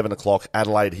 11 o'clock,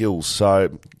 Adelaide Hills. So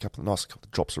a couple of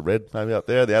drops of red maybe up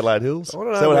there, the Adelaide Hills. I don't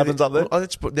know. Is that what happens up there?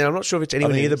 Now, I'm not sure if it's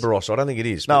anywhere near the Barossa. I don't think it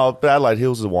is. No, but Adelaide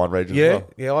Hills is a wine region as well.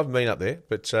 Yeah, I've been up there,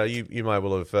 but you may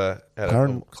well have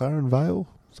had Claren Vale?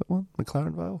 Is that one?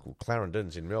 McLaren Vale? Well,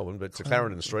 Clarendon's in Melbourne, but it's a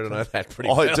Clarendon Street. I know that pretty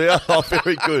well. Oh, do you? Oh,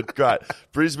 very good. Great.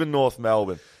 Brisbane, North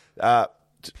Melbourne.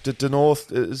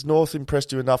 Is North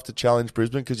impressed you enough to challenge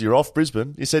Brisbane? Because you're off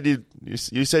Brisbane. You said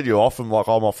you're off them like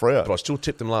I'm off Freo. But I still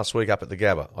tipped them last week up at the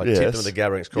Gabba. I tipped them at the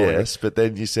Gabba against Collingwood. Yes, but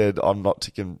then you said I'm not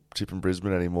tipping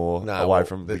Brisbane anymore away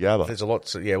from the Gabba. There's a lot.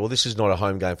 Well, this is not a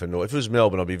home game for North. If it was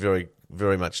Melbourne, I'd be very,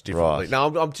 very much differently.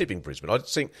 Right. No, I'm tipping Brisbane. I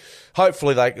think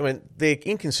hopefully their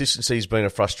inconsistency has been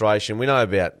a frustration. We know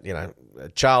about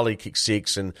Charlie kicked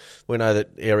 6, and we know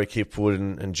that Eric Hipwood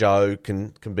and Joe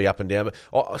can be up and down.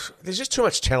 But there's just too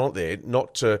much talent there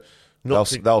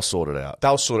They'll sort it out.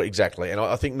 They'll sort it, exactly. And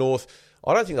I think North,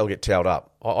 I don't think they'll get towed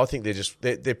up. I think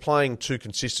they're playing too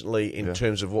consistently in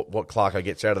terms of what Clarko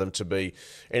gets out of them to be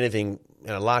anything.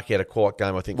 Larky had a quiet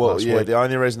game, I think, last week. The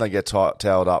only reason they get towed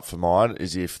up for mine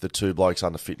is if the two blokes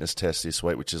under fitness test this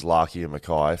week, which is Larky and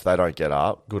Mackay, if they don't get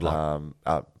up. Good luck.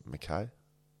 Mackay?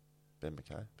 Ben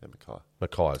Mackay?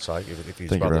 Mackay, I'd say. If his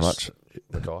Thank you very much.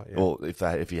 Mackay, yeah. Well,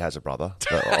 if he has a brother,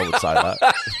 I would say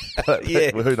that. Yeah.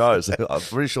 Who knows? I'm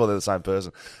pretty sure they're the same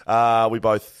person. We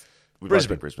both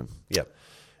picked Brisbane. Yep.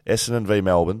 Essendon v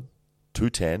Melbourne,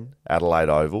 2:10, Adelaide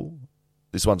Oval.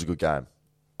 This one's a good game,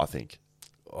 I think.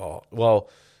 Oh, well,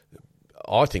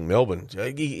 I think Melbourne.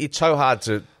 It's so hard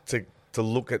to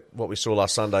look at what we saw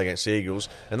last Sunday against the Eagles,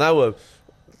 and they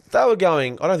were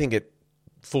going. I don't think at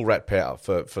full rat power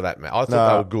for that match. I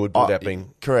thought they were good without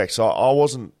being correct. So I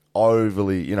wasn't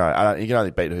overly. You can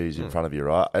only beat who's in front of you,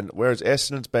 right? And whereas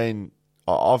Essendon's been,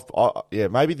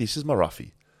 maybe this is my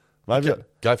roughie. Maybe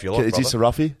go for your life. Is this a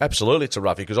roughie? Absolutely, it's a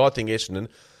roughie because I think Essendon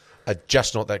are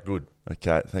just not that good.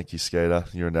 Okay, thank you, Skeeter.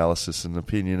 Your analysis and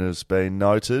opinion has been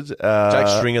noted. Jake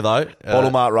Stringer, though. Bottle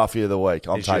Mart Roughie of the Week.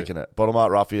 I'm taking it. Bottle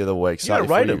Mart Roughie of the Week. You don't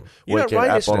rate him. You don't rate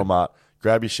at Essendon. Bottle Mart.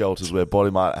 Grab your shelters where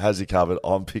Bottle Mart has you covered.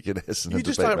 I'm picking Essendon. You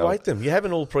just don't rate them. You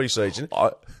haven't all pre-season.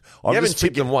 You haven't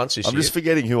tipped them once this year. I'm just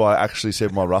forgetting who I actually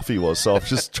said my roughie was, so I'm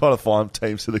just trying to find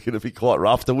teams that are going to be quite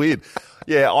rough to win.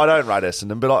 Yeah, I don't rate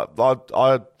Essendon, but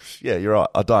you're right.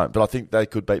 I don't, but I think they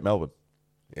could beat Melbourne.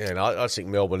 Yeah, and I think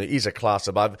Melbourne is a class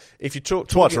above. If you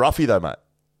talk, what's roughie though, mate?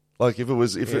 Like if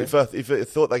it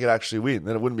thought they could actually win,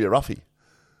 then it wouldn't be a roughie.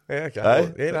 Yeah, okay.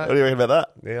 Hey? Well, what do you reckon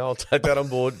about that? Yeah, I'll take that on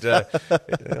board. I'll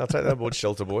take that on board,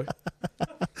 Shelter Boy.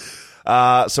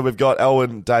 So we've got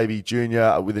Elwyn Davey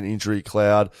Jr. with an injury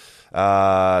cloud.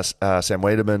 Sam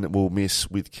Wiedemann will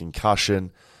miss with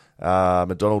concussion.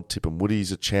 McDonald, Tip and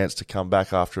Woody's a chance to come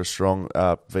back after a strong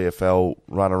VFL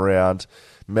run around.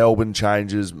 Melbourne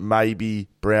changes. Maybe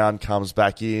Brown comes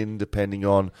back in, depending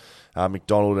on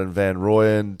McDonald and Van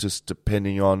Rooyen, just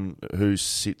depending on who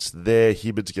sits there.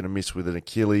 Hibbert's going to miss with an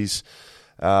Achilles.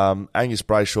 Angus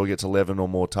Brayshaw gets 11 or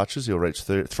more touches. He'll reach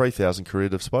 3,000 career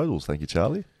disposals. Thank you,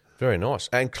 Charlie. Very nice.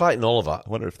 And Clayton Oliver. I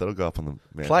wonder if that'll go up on the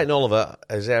mountain. Clayton Oliver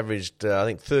has averaged,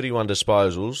 31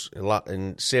 disposals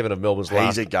in 7 of Melbourne's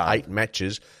last 8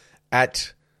 matches in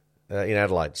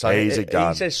Adelaide. So he's a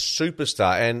gun. He's a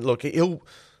superstar. And look,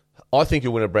 I think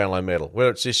he'll win a Brownlow medal.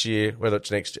 Whether it's this year, whether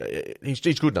it's next year, he's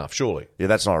good enough, surely. Yeah,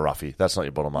 that's not a roughie. That's not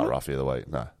your bottom up roughie of the week.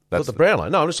 No. But the Brownlow.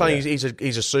 No, I'm just saying he's a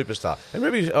superstar. And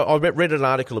maybe I read an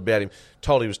article about him,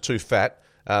 told he was too fat,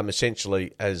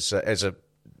 essentially as a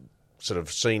sort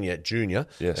of senior, junior,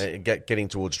 getting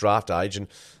towards draft age. And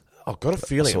I've got a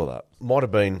feeling it might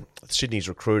have been Sydney's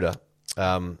recruiter,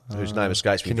 whose name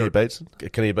escapes me. Kinnear Beatson?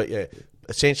 Kinnear Beatson, yeah.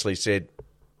 Essentially said,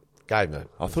 gave him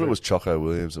I thought it was Choco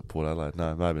Williams at Port Adelaide.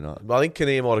 No, maybe not. I think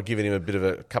Kinnear might have given him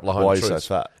a couple of home Why truths. Why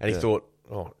so fat? And he thought,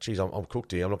 oh, geez, I'm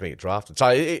cooked here. I'm not going to get drafted. So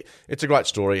it's a great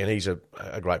story, and he's a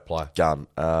great player. Gun.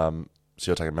 So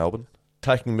you're taking Melbourne?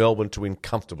 Taking Melbourne to win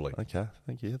comfortably. Okay,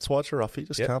 thank you. That's why it's a roughie.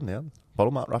 Just calm down.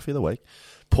 Bottom up roughie of the week.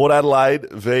 Port Adelaide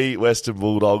v Western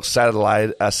Bulldogs.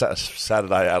 Saturday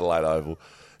Adelaide Oval.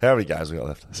 How many games we got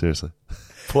left? Seriously.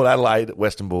 Port Adelaide,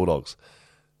 Western Bulldogs.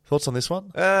 Thoughts on this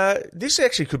one? This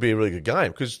actually could be a really good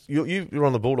game because you were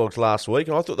on the Bulldogs last week,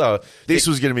 and I thought they were. This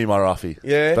was going to be my roughie.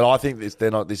 Yeah, but I think this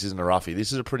isn't a roughie.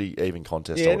 This is a pretty even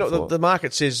contest. Yeah, the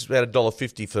market says about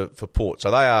 $1.50 for Port,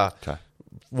 so they are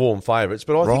warm favourites.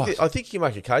 But I think you can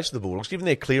make a case for the Bulldogs, given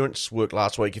their clearance work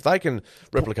last week. If they can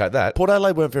replicate that, Port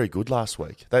Adelaide weren't very good last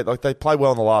week. They played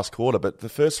well in the last quarter, but the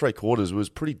first three quarters was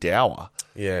pretty dour.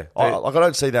 Yeah, I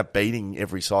don't see that beating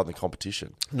every side in the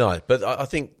competition. No, but I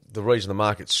think the reason the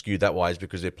market's skewed that way is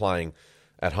because they're playing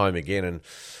at home again,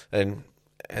 and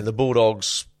the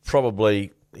Bulldogs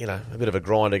probably a bit of a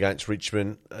grind against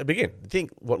Richmond. Again,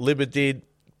 think what Libba did,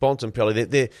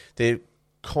 Bontempelli, their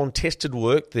contested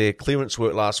work, their clearance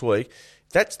work last week.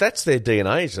 That's their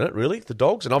DNA, isn't it? Really, the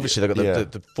Dogs, and obviously they've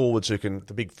got the forwards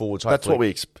the big forwards. That's what we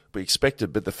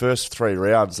expected. But the first three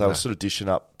rounds, they were sort of dishing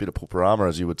up a bit of Pulparama,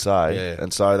 as you would say,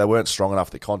 and so they weren't strong enough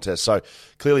for the contest. So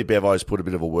clearly, Bevo's put a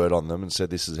bit of a word on them and said,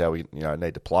 "This is how we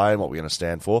need to play and what we're going to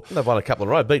stand for." And they've won a couple in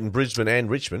a row, beaten Brisbane and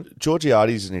Richmond.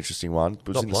 Georgiades is an interesting one.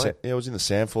 Was in the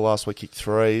Samford last week, kicked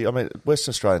 3. I mean,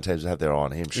 Western Australian teams have their eye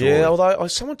on him. Surely. Yeah, although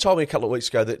someone told me a couple of weeks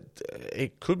ago that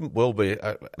it could well be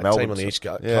a team on the East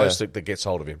Coast that gets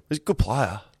hold of him. He's a good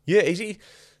player. Yeah, is he?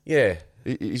 Yeah.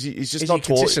 He's just is not he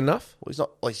consistent enough? Well, he's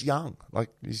not. Well, he's young. Like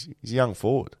he's a young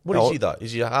forward. What is he though?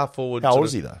 Is he a half forward? How old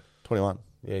is he though? 21.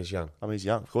 Yeah, he's young. I mean, he's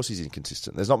young. Of course, he's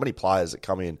inconsistent. There's not many players that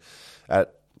come in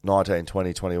at 19,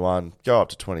 20, 21, go up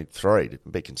to 23 to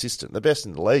be consistent. The best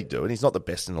in the league do, and he's not the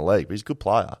best in the league, but he's a good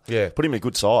player. Yeah, put him in a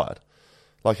good side.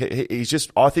 Like he's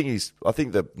just. I think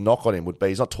the knock on him would be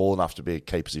he's not tall enough to be a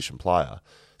key position player.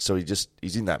 So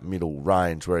he's in that middle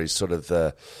range where he's sort of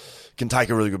can take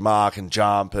a really good mark and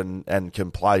jump and can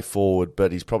play forward,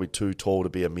 but he's probably too tall to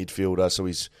be a midfielder. So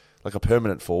he's like a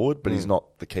permanent forward, but he's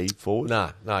not the key forward.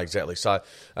 No, exactly. So,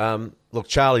 look,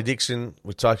 Charlie Dixon,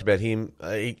 we talked about him.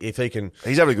 If he can...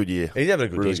 He's having a good year. He's having a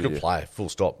good year. He's a good player, full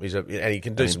stop. And he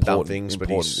can do some dumb things, but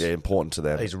he's... Yeah, important to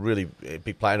them. He's a really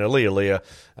big player. And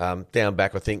Aaliyah, down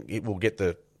back, I think it will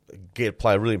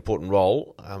play a really important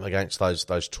role against those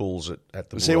tools at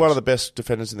the. Is he one of the best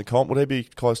defenders in the comp? Would he be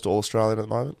close to All-Australian at the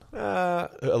moment?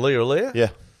 Aaliyah? Yeah.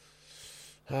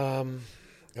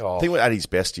 I think we're at his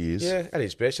best years. Yeah, at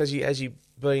his best. Has he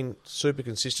been super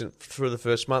consistent through the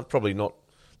first month? Probably not.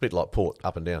 A bit like Port,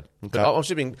 up and down. Okay.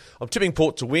 I'm tipping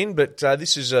Port to win, but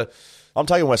this is a... I'm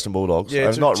taking Western Bulldogs. Yeah,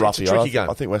 it's not a tricky game.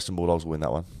 I think Western Bulldogs will win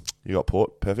that one. You got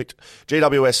Port. Perfect.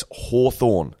 GWS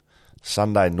Hawthorn.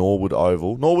 Sunday, Norwood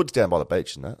Oval. Norwood's down by the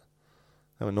beach, isn't that?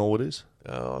 How where Norwood is?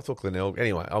 I thought Glenelg.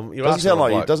 Anyway, doesn't sound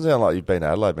like you've been to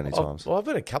Adelaide many times. Well, I've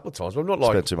been a couple of times, but I'm not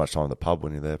Spent too much time in the pub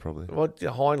when you're there, probably. Well,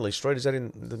 Hindley Street, is that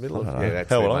in the middle of? Yeah, that's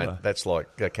there, mate. That's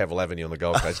like Cavill Avenue on the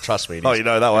Gold Coast. Trust me. You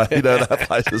know that way. You know that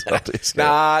place as well.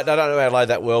 Nah, I don't know Adelaide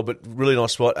that well, but really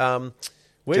nice spot.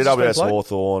 Where's GWS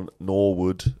Hawthorn,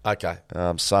 Norwood. Okay.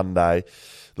 Sunday.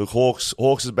 Look, Hawks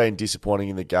has been disappointing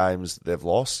in the games they've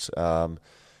lost.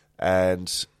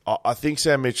 And I think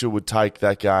Sam Mitchell would take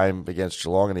that game against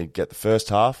Geelong and he'd get the first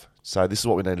half. So this is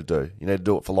what we need to do. You need to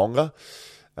do it for longer.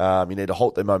 You need to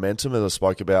halt their momentum, as I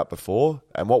spoke about before.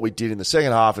 And what we did in the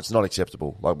second half, it's not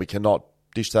acceptable. Like, we cannot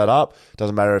dish that up.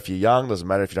 Doesn't matter if you're young. Doesn't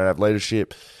matter if you don't have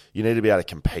leadership. You need to be able to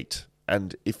compete.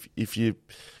 And if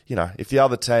the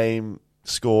other team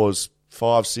scores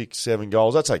 5, 6, 7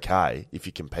 goals, that's okay if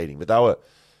you're competing. But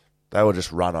they were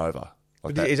just run over.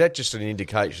 Is that just an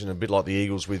indication, a bit like the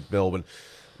Eagles with Melbourne?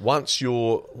 That's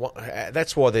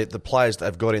why the players that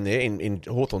have got in there, in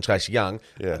Hawthorn's case, young,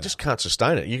 just can't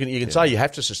sustain it. You can say you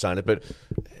have to sustain it, but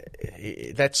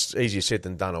that's easier said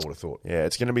than done, I would have thought. Yeah,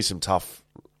 it's going to be some tough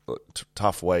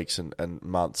weeks and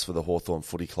months for the Hawthorn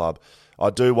Footy Club.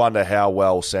 I do wonder how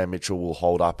well Sam Mitchell will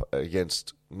hold up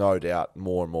against, no doubt,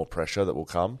 more and more pressure that will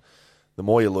come. the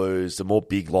more you lose, the more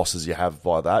big losses you have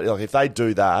by that. Like if they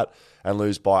do that and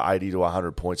lose by 80 to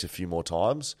 100 points a few more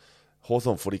times,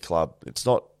 Hawthorn Footy Club, it's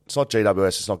not GWS,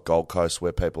 it's not Gold Coast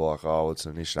where people are like, oh, it's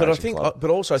an initiation club. But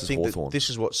also I This is think Hawthorn. that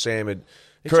this is what Sam had.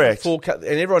 Correct. And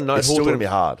everyone knows It's still going to be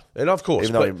hard. And of course,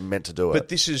 even though we meant to do it. But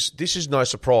this is no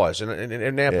surprise,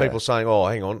 and now people are saying, "Oh,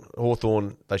 hang on,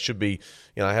 Hawthorn, they should be,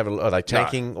 are they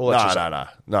tanking?" No,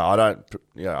 I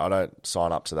don't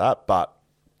sign up to that. But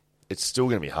it's still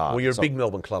going to be hard. Well, you're a big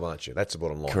Melbourne club, aren't you? That's the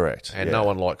bottom line. Correct. And no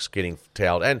one likes getting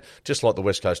towed. And just like the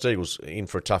West Coast Eagles, in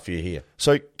for a tough year here.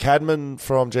 So Cadman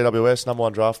from GWS, number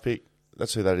 1 draft pick.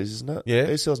 That's who that is, isn't it? Yeah.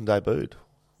 He still hasn't debuted.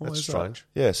 That's strange.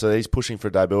 Yeah, so he's pushing for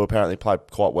a debut. Apparently played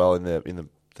quite well in the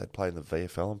they played in the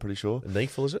VFL, I'm pretty sure.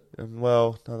 Neefel, is it? And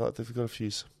well, no, they've got a few.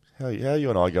 How are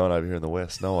you and I going over here in the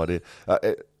West? No idea.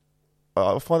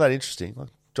 I find that interesting. Like,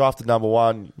 drafted number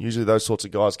 1, usually those sorts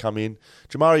of guys come in.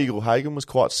 Jamari Eagle-Hagan was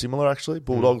quite similar, actually.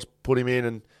 Bulldogs put him in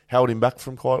and held him back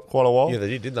from quite a while. Yeah, they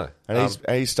did, didn't they? And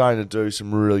he's starting to do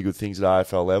some really good things at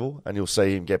AFL level, and you'll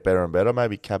see him get better and better.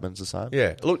 Maybe Cadman's the same.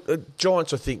 Yeah. Look,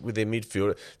 Giants, I think, with their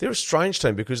midfield, they're a strange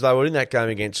team because they were in that game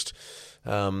against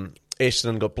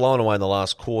Essendon, got blown away in the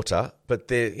last quarter. But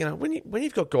they're, when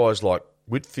you've got guys like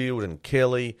Whitfield and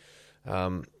Kelly,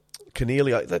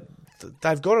 Keneally,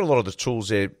 they've got a lot of the tools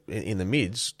there in the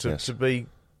mids to be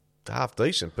half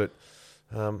decent, but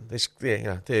they're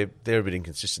a bit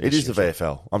inconsistent. It is the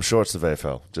VFL. I'm sure it's the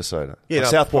VFL, just so you know. Yeah,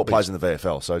 Southport plays in the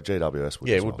VFL, so GWS would.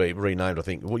 Yeah, it would be renamed, I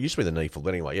think. Well, it used to be the Neefel,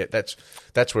 but anyway, yeah,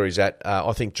 that's where he's at.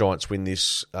 I think Giants win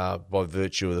this by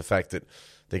virtue of the fact that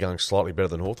they're going slightly better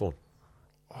than Hawthorn.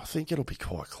 I think it'll be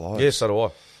quite close. Yeah, so do I.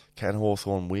 Can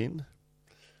Hawthorn win?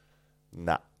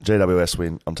 Nah. GWS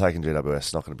win. I'm taking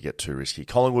GWS. Not going to get too risky.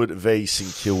 Collingwood v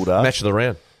St Kilda. Match of the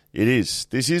round. It is.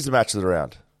 This is the match of the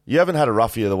round. You haven't had a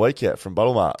roughie of the week yet from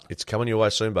Bottlemart. It's coming your way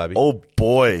soon, baby. Oh,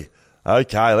 boy.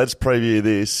 Okay, let's preview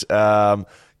this.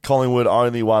 Collingwood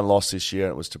only 1 loss this year,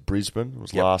 and it was to Brisbane. It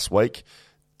was last week.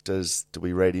 Do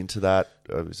we read into that?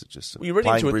 Or is it just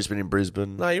playing Brisbane in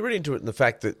Brisbane? No, you read into it in the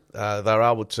fact that they were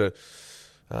able to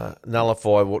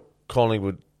nullify what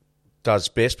Collingwood does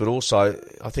best, but also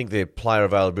I think their player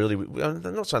availability. I'm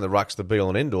not saying the ruck's the be-all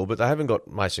and end-all, but they haven't got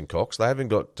Mason Cox. They haven't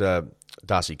got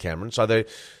Darcy Cameron. So they're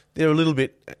a little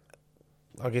bit,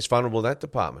 I guess, vulnerable in that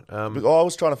department. I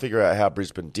was trying to figure out how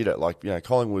Brisbane did it. Like,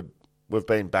 Collingwood, we've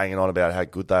been banging on about how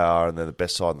good they are and they're the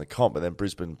best side in the comp, but then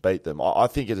Brisbane beat them. I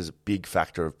think it is a big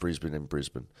factor of Brisbane in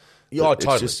Brisbane. Yeah,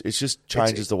 totally. It just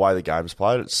changes the way the game's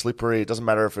played. It's slippery. It doesn't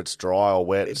matter if it's dry or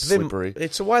wet. It's slippery.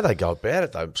 It's the way they go about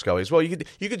it, though, Scully, as well. You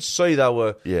could see they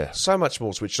were so much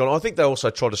more switched on. I think they also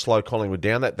tried to slow Collingwood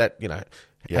down.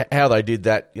 How they did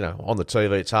that, on the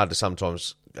TV, it's hard to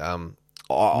sometimes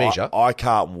measure. I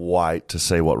can't wait to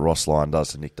see what Ross Lyon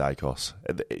does to Nick Dacos.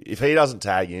 If he doesn't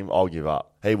tag him, I'll give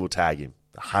up. He will tag him,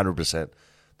 100%.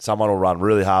 Someone will run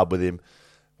really hard with him,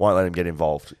 won't let him get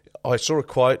involved. I saw a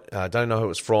quote, I don't know who it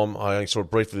was from, I only saw it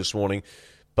briefly this morning,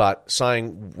 but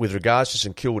saying with regards to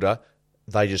St Kilda,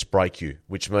 they just break you,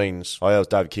 which means... Oh, yeah, it was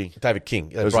David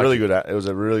King. It was a really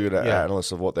good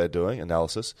analysis of what they're doing,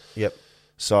 analysis. Yep.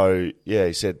 So, yeah,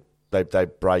 he said they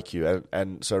break you.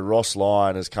 And so Ross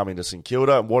Lyon has come into St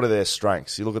Kilda, and what are their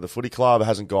strengths? You look at the footy club, it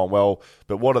hasn't gone well,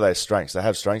 but what are their strengths? They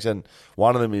have strengths, and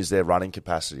one of them is their running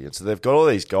capacity. And so they've got all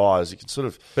these guys, you can sort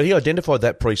of... But he identified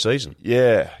that pre-season.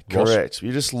 Yeah, correct.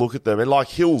 You just look at them, and like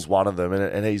Hill's one of them,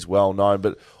 and he's well known,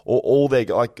 but all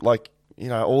their,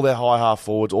 all their high half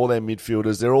forwards, all their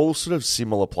midfielders, they're all sort of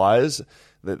similar players.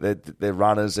 They're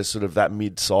runners, they're sort of that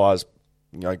mid-size,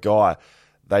 guy.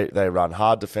 They run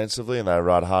hard defensively and they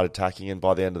run hard attacking, and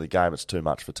by the end of the game, it's too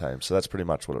much for teams. So that's pretty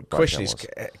much what it was. The question is,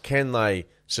 can they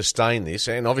sustain this?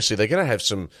 And obviously, they're going to have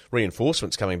some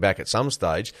reinforcements coming back at some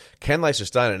stage. Can they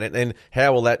sustain it? And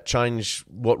how will that change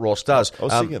what Ross does? I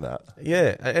was thinking that.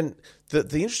 Yeah, and the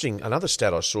interesting, another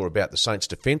stat I saw about the Saints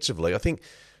defensively, I think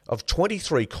of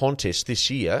 23 contests this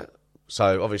year,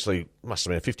 so obviously must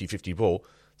have been a 50-50 ball,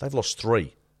 they've lost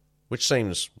 3, which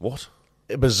seems... What?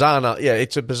 Bizarre. Yeah,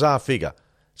 it's a bizarre figure.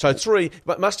 So 3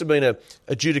 must have been a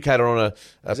adjudicator on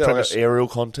a is that like an aerial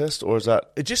contest, or is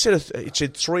that? It just said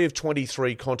 3 of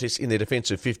 23 contests in their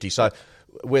defensive 50. So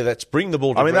where that's bring the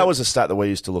ball. To that was a stat that we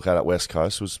used to look at West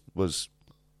Coast was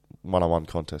 1-on-1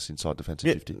 contests inside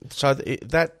defensive 50. So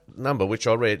that number which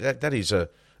I read that is a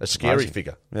scary amazing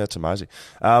figure. Yeah, it's amazing.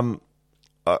 I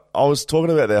was talking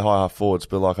about their high half forwards,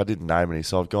 but I didn't name any,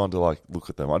 so I've gone to look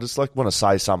at them. I just want to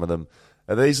say some of them.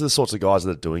 These are the sorts of guys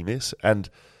that are doing this, and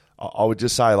I would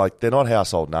just say they're not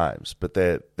household names, but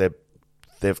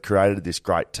they've created this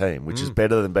great team, which is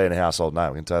better than being a household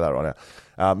name. I can tell you that right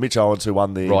now. Mitch Owens, who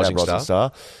won the Rising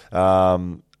Star,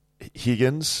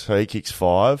 Higgins, so he kicks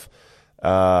 5.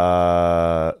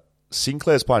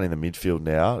 Sinclair's playing in the midfield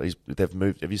now. They've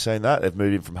moved. Have you seen that? They've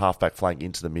moved him from halfback flank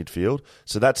into the midfield.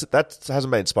 So that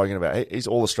hasn't been spoken about. He's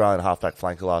All-Australian halfback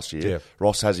flanker last year. Yeah.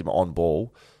 Ross has him on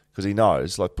ball because he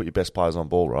knows, like, put your best players on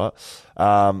ball, right?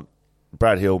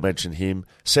 Brad Hill mentioned him.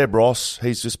 Seb Ross,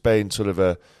 he's just been sort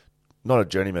of not a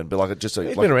journeyman, but he's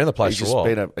been around the place for a while.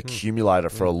 He's just been an accumulator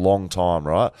for a long time,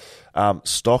 right?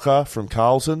 Stocker from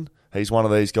Carlton, he's one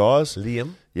of these guys.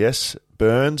 Liam. Yes.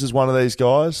 Burns is one of these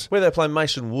guys. Where they play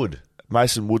Mason Wood.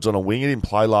 Mason Wood's on a wing. He didn't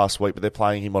play last week, but they're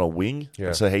playing him on a wing.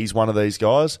 Yeah. So he's one of these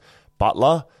guys.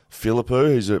 Butler, Philippou,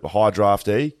 who's a high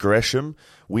draftee, Gresham,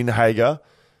 Winhager,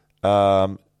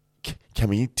 Kamiti.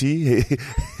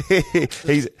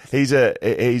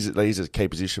 he's a key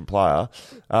position player.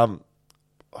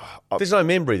 There's no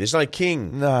Membry. There's no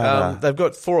King. No. They've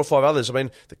got 4 or 5 others. I mean,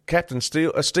 the captain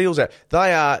Steele's out.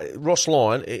 They are Ross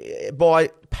Lyon by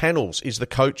panels is the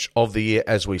coach of the year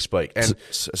as we speak. And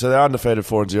so they're undefeated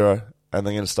 4-0, and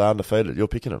they're going to stay undefeated. You're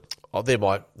picking them. they're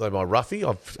my roughie.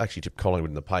 I've actually tipped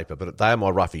Collingwood in the paper, but they are my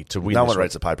roughie to win. No this one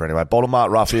reads the paper anyway. Bottle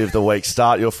Mart roughie of the week.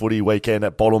 Start your footy weekend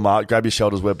at Bottle Mart. Grab your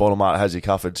shoulders where Bottle Mart has you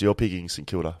covered. So you're picking St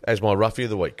Kilda as my roughie of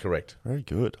the week. Correct. Very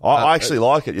good. I actually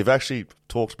like it. You've actually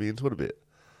talked me into it a bit.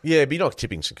 Yeah, but you're not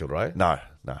tipping St Kilda, right? No.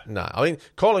 I mean,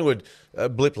 Collingwood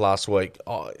blipped last week.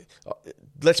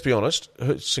 Let's be honest.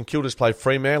 St Kilda's played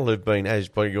Fremantle, who've been, as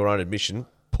by your own admission,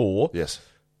 poor. Yes.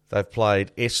 They've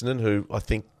played Essendon, who I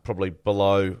think probably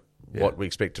below what we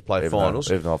expect to play finals.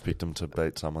 Even though I've picked them to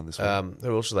beat someone this week.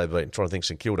 Who else have they beaten? I'm trying to think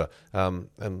St Kilda.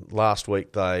 And last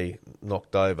week they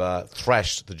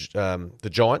thrashed the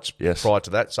Giants prior to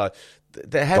that. So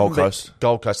they haven't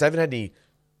Gold Coast. They haven't had any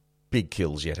big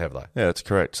kills yet, have they? Yeah, that's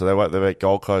correct. So they beat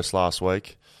Gold Coast last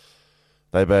week.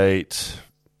 They beat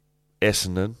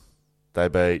Essendon. They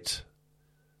beat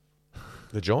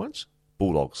the Giants?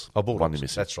 Bulldogs. Oh, Bulldogs. One you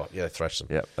missing. That's right. Yeah, they thrashed them.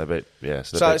 Yeah, they beat. Yeah,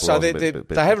 so they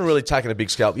haven't really taken a big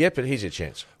scalp yet, but here's your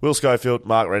chance. Will Schofield,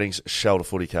 Mark Redding's Shelter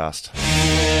Footy Cast.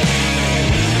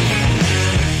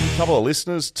 A couple of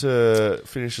listeners to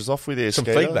finish us off with here. Some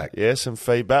Skeeter. feedback. Yeah, some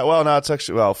feedback. Well, no, it's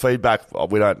actually feedback.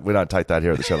 We don't take that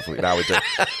here at the Shelter Footy. No, we do.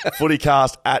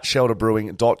 Footycast at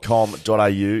shelterbrewing.com.au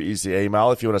is the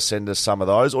email if you want to send us some of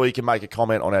those, or you can make a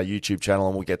comment on our YouTube channel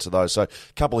and we'll get to those. So, a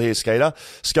couple here, Skeeter.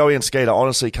 Scoey and Skeeter,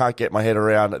 honestly can't get my head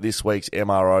around this week's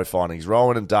MRO findings.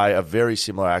 Rowan and Day are very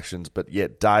similar actions, but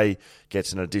yet Day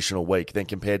gets an additional week. Then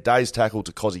compare Day's tackle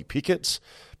to Cozzy Pickett's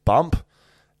bump,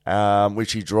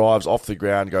 which he drives off the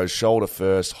ground, goes shoulder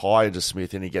first, high into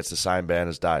Smith, and he gets the same ban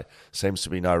as Day. Seems to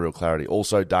be no real clarity.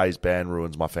 Also, Day's ban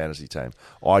ruins my fantasy team.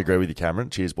 I agree with you, Cameron.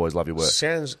 Cheers, boys. Love your work.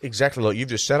 Sounds exactly like you've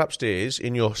just sat upstairs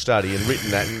in your study and written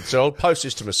that, and so I'll post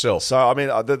this to myself. So, I mean,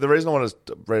 the reason I wanted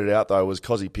to read it out, though, was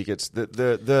Cozzy Pickett's,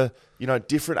 the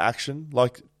different action.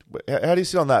 Like, how do you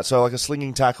sit on that? So, like a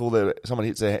slinging tackle that someone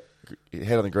hits their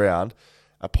head on the ground,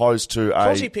 opposed to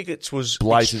Cozzy Pickett's was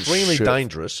extremely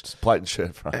dangerous. Blatant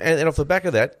shirt, right? And off the back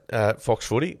of that, Fox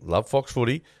Footy, love Fox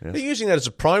Footy, They're using that as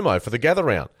a promo for the gather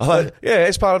round.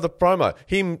 As part of the promo.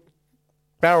 Him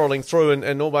barrelling through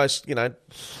and almost, I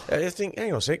think,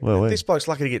 hang on a sec, this bloke's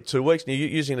lucky to get 2 weeks and you're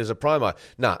using it as a promo.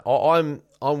 No,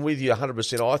 I'm with you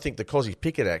 100%. I think the Cozzy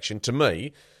Pickett action, to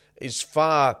me, is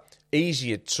far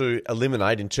easier to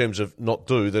eliminate in terms of not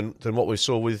do than what we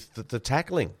saw with the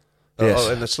tackling. Yes.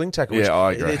 And the sling tackle. Yeah,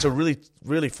 I agree. It's a really,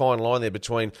 really fine line there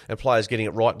between players getting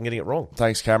it right and getting it wrong.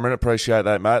 Thanks, Cameron. Appreciate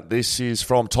that, mate. This is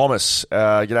from Thomas.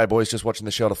 G'day, boys. Just watching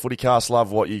the Shelter Footy Cast.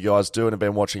 Love what you guys do and have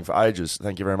been watching for ages.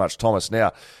 Thank you very much, Thomas.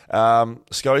 Now,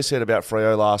 Scully said about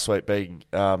Freo last week being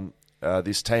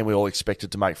this team we all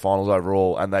expected to make finals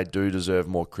overall, and they do deserve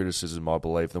more criticism, I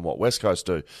believe, than what West Coast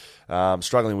do.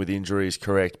 Struggling with injuries,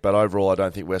 correct, but overall I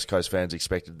don't think West Coast fans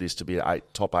expected this to be a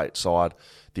top 8 side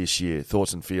this year.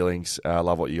 Thoughts and feelings.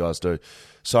 Love what you guys do.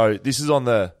 So this is on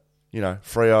the,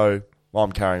 Freo,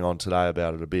 I'm carrying on today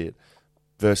about it a bit,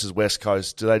 versus West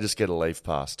Coast. Do they just get a leave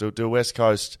pass? Do West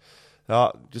Coast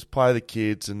just play the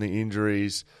kids and the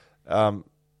injuries? I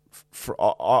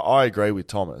agree with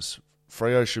Thomas.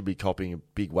 Freo should be copying a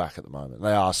big whack at the moment.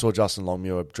 They are. I saw Justin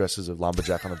Longmuir dressed as a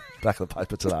lumberjack on the back of the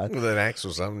paper today, with an axe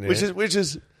or something. Yeah. Which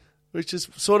is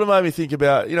sort of made me think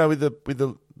about with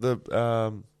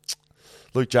the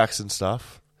Luke Jackson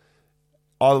stuff.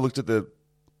 I looked at the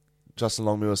Justin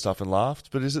Longmuir stuff and laughed,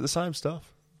 but is it the same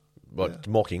stuff? What,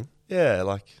 mocking? Yeah,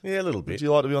 a little bit. Would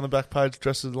you like to be on the back page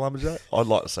dressed as a lumberjack? I'd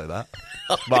like to see that.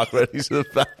 Mark Redding's on the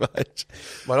back page.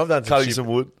 Mate, I've done cutting some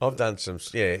wood. I've done some.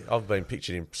 Yeah, I've been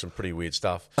pictured in some pretty weird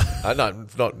stuff. No,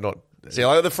 not. See,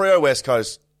 like the Freo West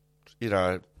Coast,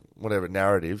 whatever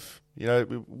narrative.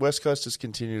 West Coast just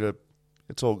continue to.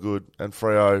 It's all good. And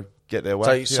Freo get their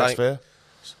way. So So you're that's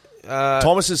fair?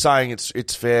 Thomas is saying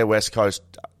it's fair West Coast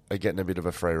are getting a bit of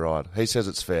a free ride. He says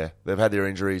it's fair. They've had their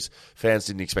injuries. Fans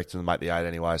didn't expect them to make the 8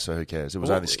 anyway, so who cares? It was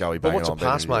only Scully But banging what's on. a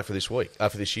pass mark for this week?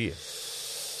 For this year?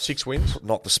 6 wins?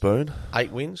 Not the spoon.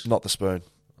 8 wins? Not the spoon.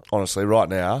 Honestly, right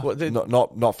now, Well,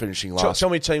 not finishing last. Tell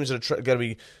me teams that are going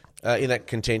to be in that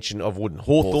contention of Wooden.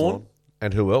 Hawthorn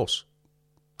and who else?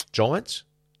 Giants?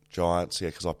 Giants, yeah,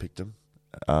 because I picked them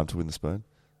to win the spoon.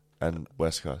 And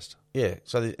West Coast. Yeah,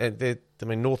 so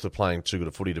North are playing too good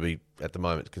a footy to be, at the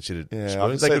moment, considered Yeah, spoons. I can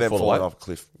They see could them fall falling away. off a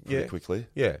cliff pretty quickly.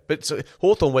 Yeah, but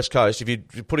Hawthorn, West Coast, if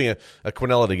you're putting a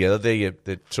Quinella together,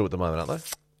 they're 2 at the moment, aren't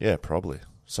they? Yeah, probably.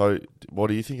 So what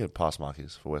do you think a pass mark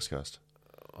is for West Coast?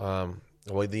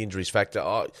 Well, the injuries factor,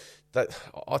 I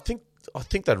think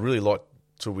they'd really like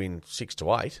to win 6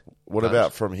 to 8. What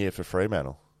about from here for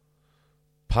Fremantle?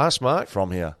 Pass mark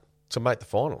From here. to make the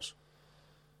finals.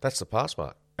 That's the pass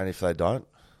mark. And if they don't?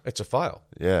 It's a fail.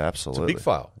 Yeah, It's a absolutely. big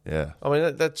fail. Yeah. I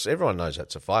mean, that's everyone knows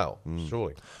that's a fail,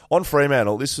 surely. On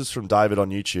Fremantle, this is from David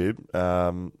on YouTube.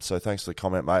 So thanks for the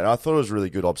comment, mate. I thought it was a really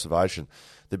good observation.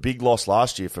 The big loss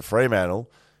last year for Fremantle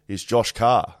is Josh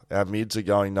Carr. Our mids are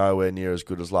going nowhere near as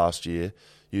good as last year.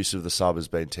 Use of the sub has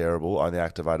been terrible, only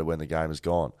activated when the game is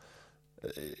gone.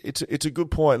 It's a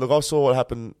good point. Look, I saw what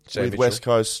happened Sam with Mitchell. West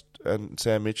Coast and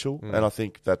Sam Mitchell, and I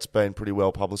think that's been pretty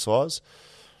well publicised.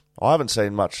 I haven't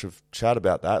seen much of chat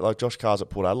about that. Like, Josh Carr's at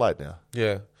Port Adelaide now.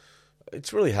 Yeah.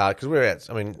 It's really hard because we're out.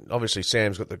 I mean, obviously,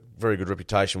 Sam's got the very good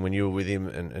reputation when you were with him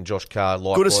and Josh Carr.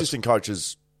 Likewise. Good assistant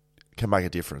coaches can make a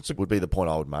difference, would be the point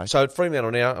I would make. So, at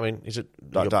Fremantle now, I mean, is it.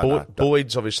 Don't know.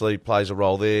 Boyd's obviously plays a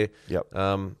role there. Yep.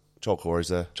 Joel Corey's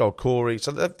there. Joel Corey.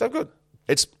 So, they've got.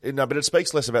 But it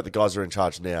speaks less about the guys who are in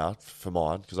charge now, for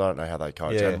mine, because I don't know how they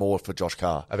coach, and more for Josh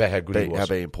Carr. About how good he was. How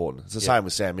being important. It's the same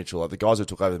with Sam Mitchell. Like, the guys who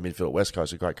took over the midfield at West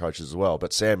Coast are great coaches as well,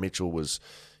 but Sam Mitchell was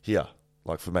here,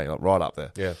 like for me, like right up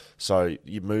there. Yeah. So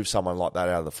you move someone like that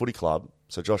out of the footy club,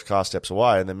 so Josh Carr steps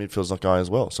away, and the midfield's not going as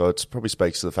well. So it probably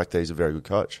speaks to the fact that he's a very good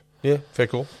coach. Yeah, fair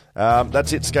call.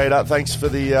 That's it, Skater. Thanks for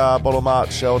the Bottle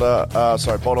Mart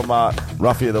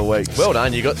Roughie of the Week. Well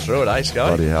done, you got through it, eh, Scott?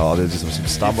 Bloody hell, there's just some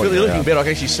stumbling. You're looking better. I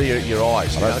can actually see your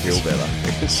eyes. I don't feel better.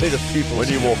 You can see the pupils. When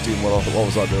you walked in, what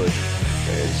was I doing?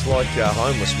 It's like a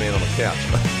homeless man on a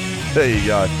couch. There you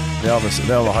go. Now I'm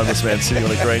a homeless man sitting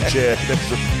on a green chair next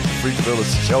to Fridge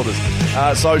Villas Shelters.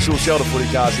 Social, Shelter Footy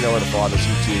Cast, you know where to find us.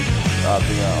 YouTube, blah,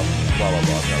 blah,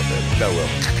 blah. Go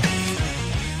well.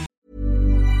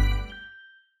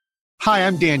 Hi,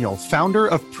 I'm Daniel, founder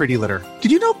of Pretty Litter.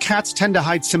 Did you know cats tend to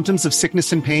hide symptoms of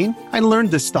sickness and pain? I learned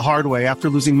this the hard way after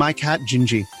losing my cat,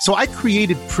 Gingy. So I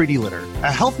created Pretty Litter,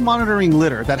 a health monitoring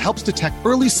litter that helps detect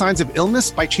early signs of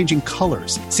illness by changing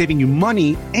colors, saving you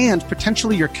money and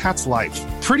potentially your cat's life.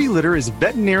 Pretty Litter is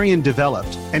veterinarian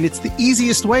developed, and it's the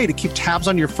easiest way to keep tabs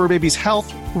on your fur baby's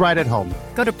health right at home.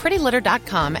 Go to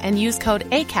prettylitter.com and use code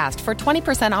ACAST for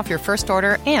 20% off your first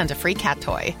order and a free cat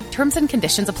toy. Terms and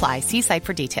conditions apply. See site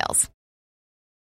for details.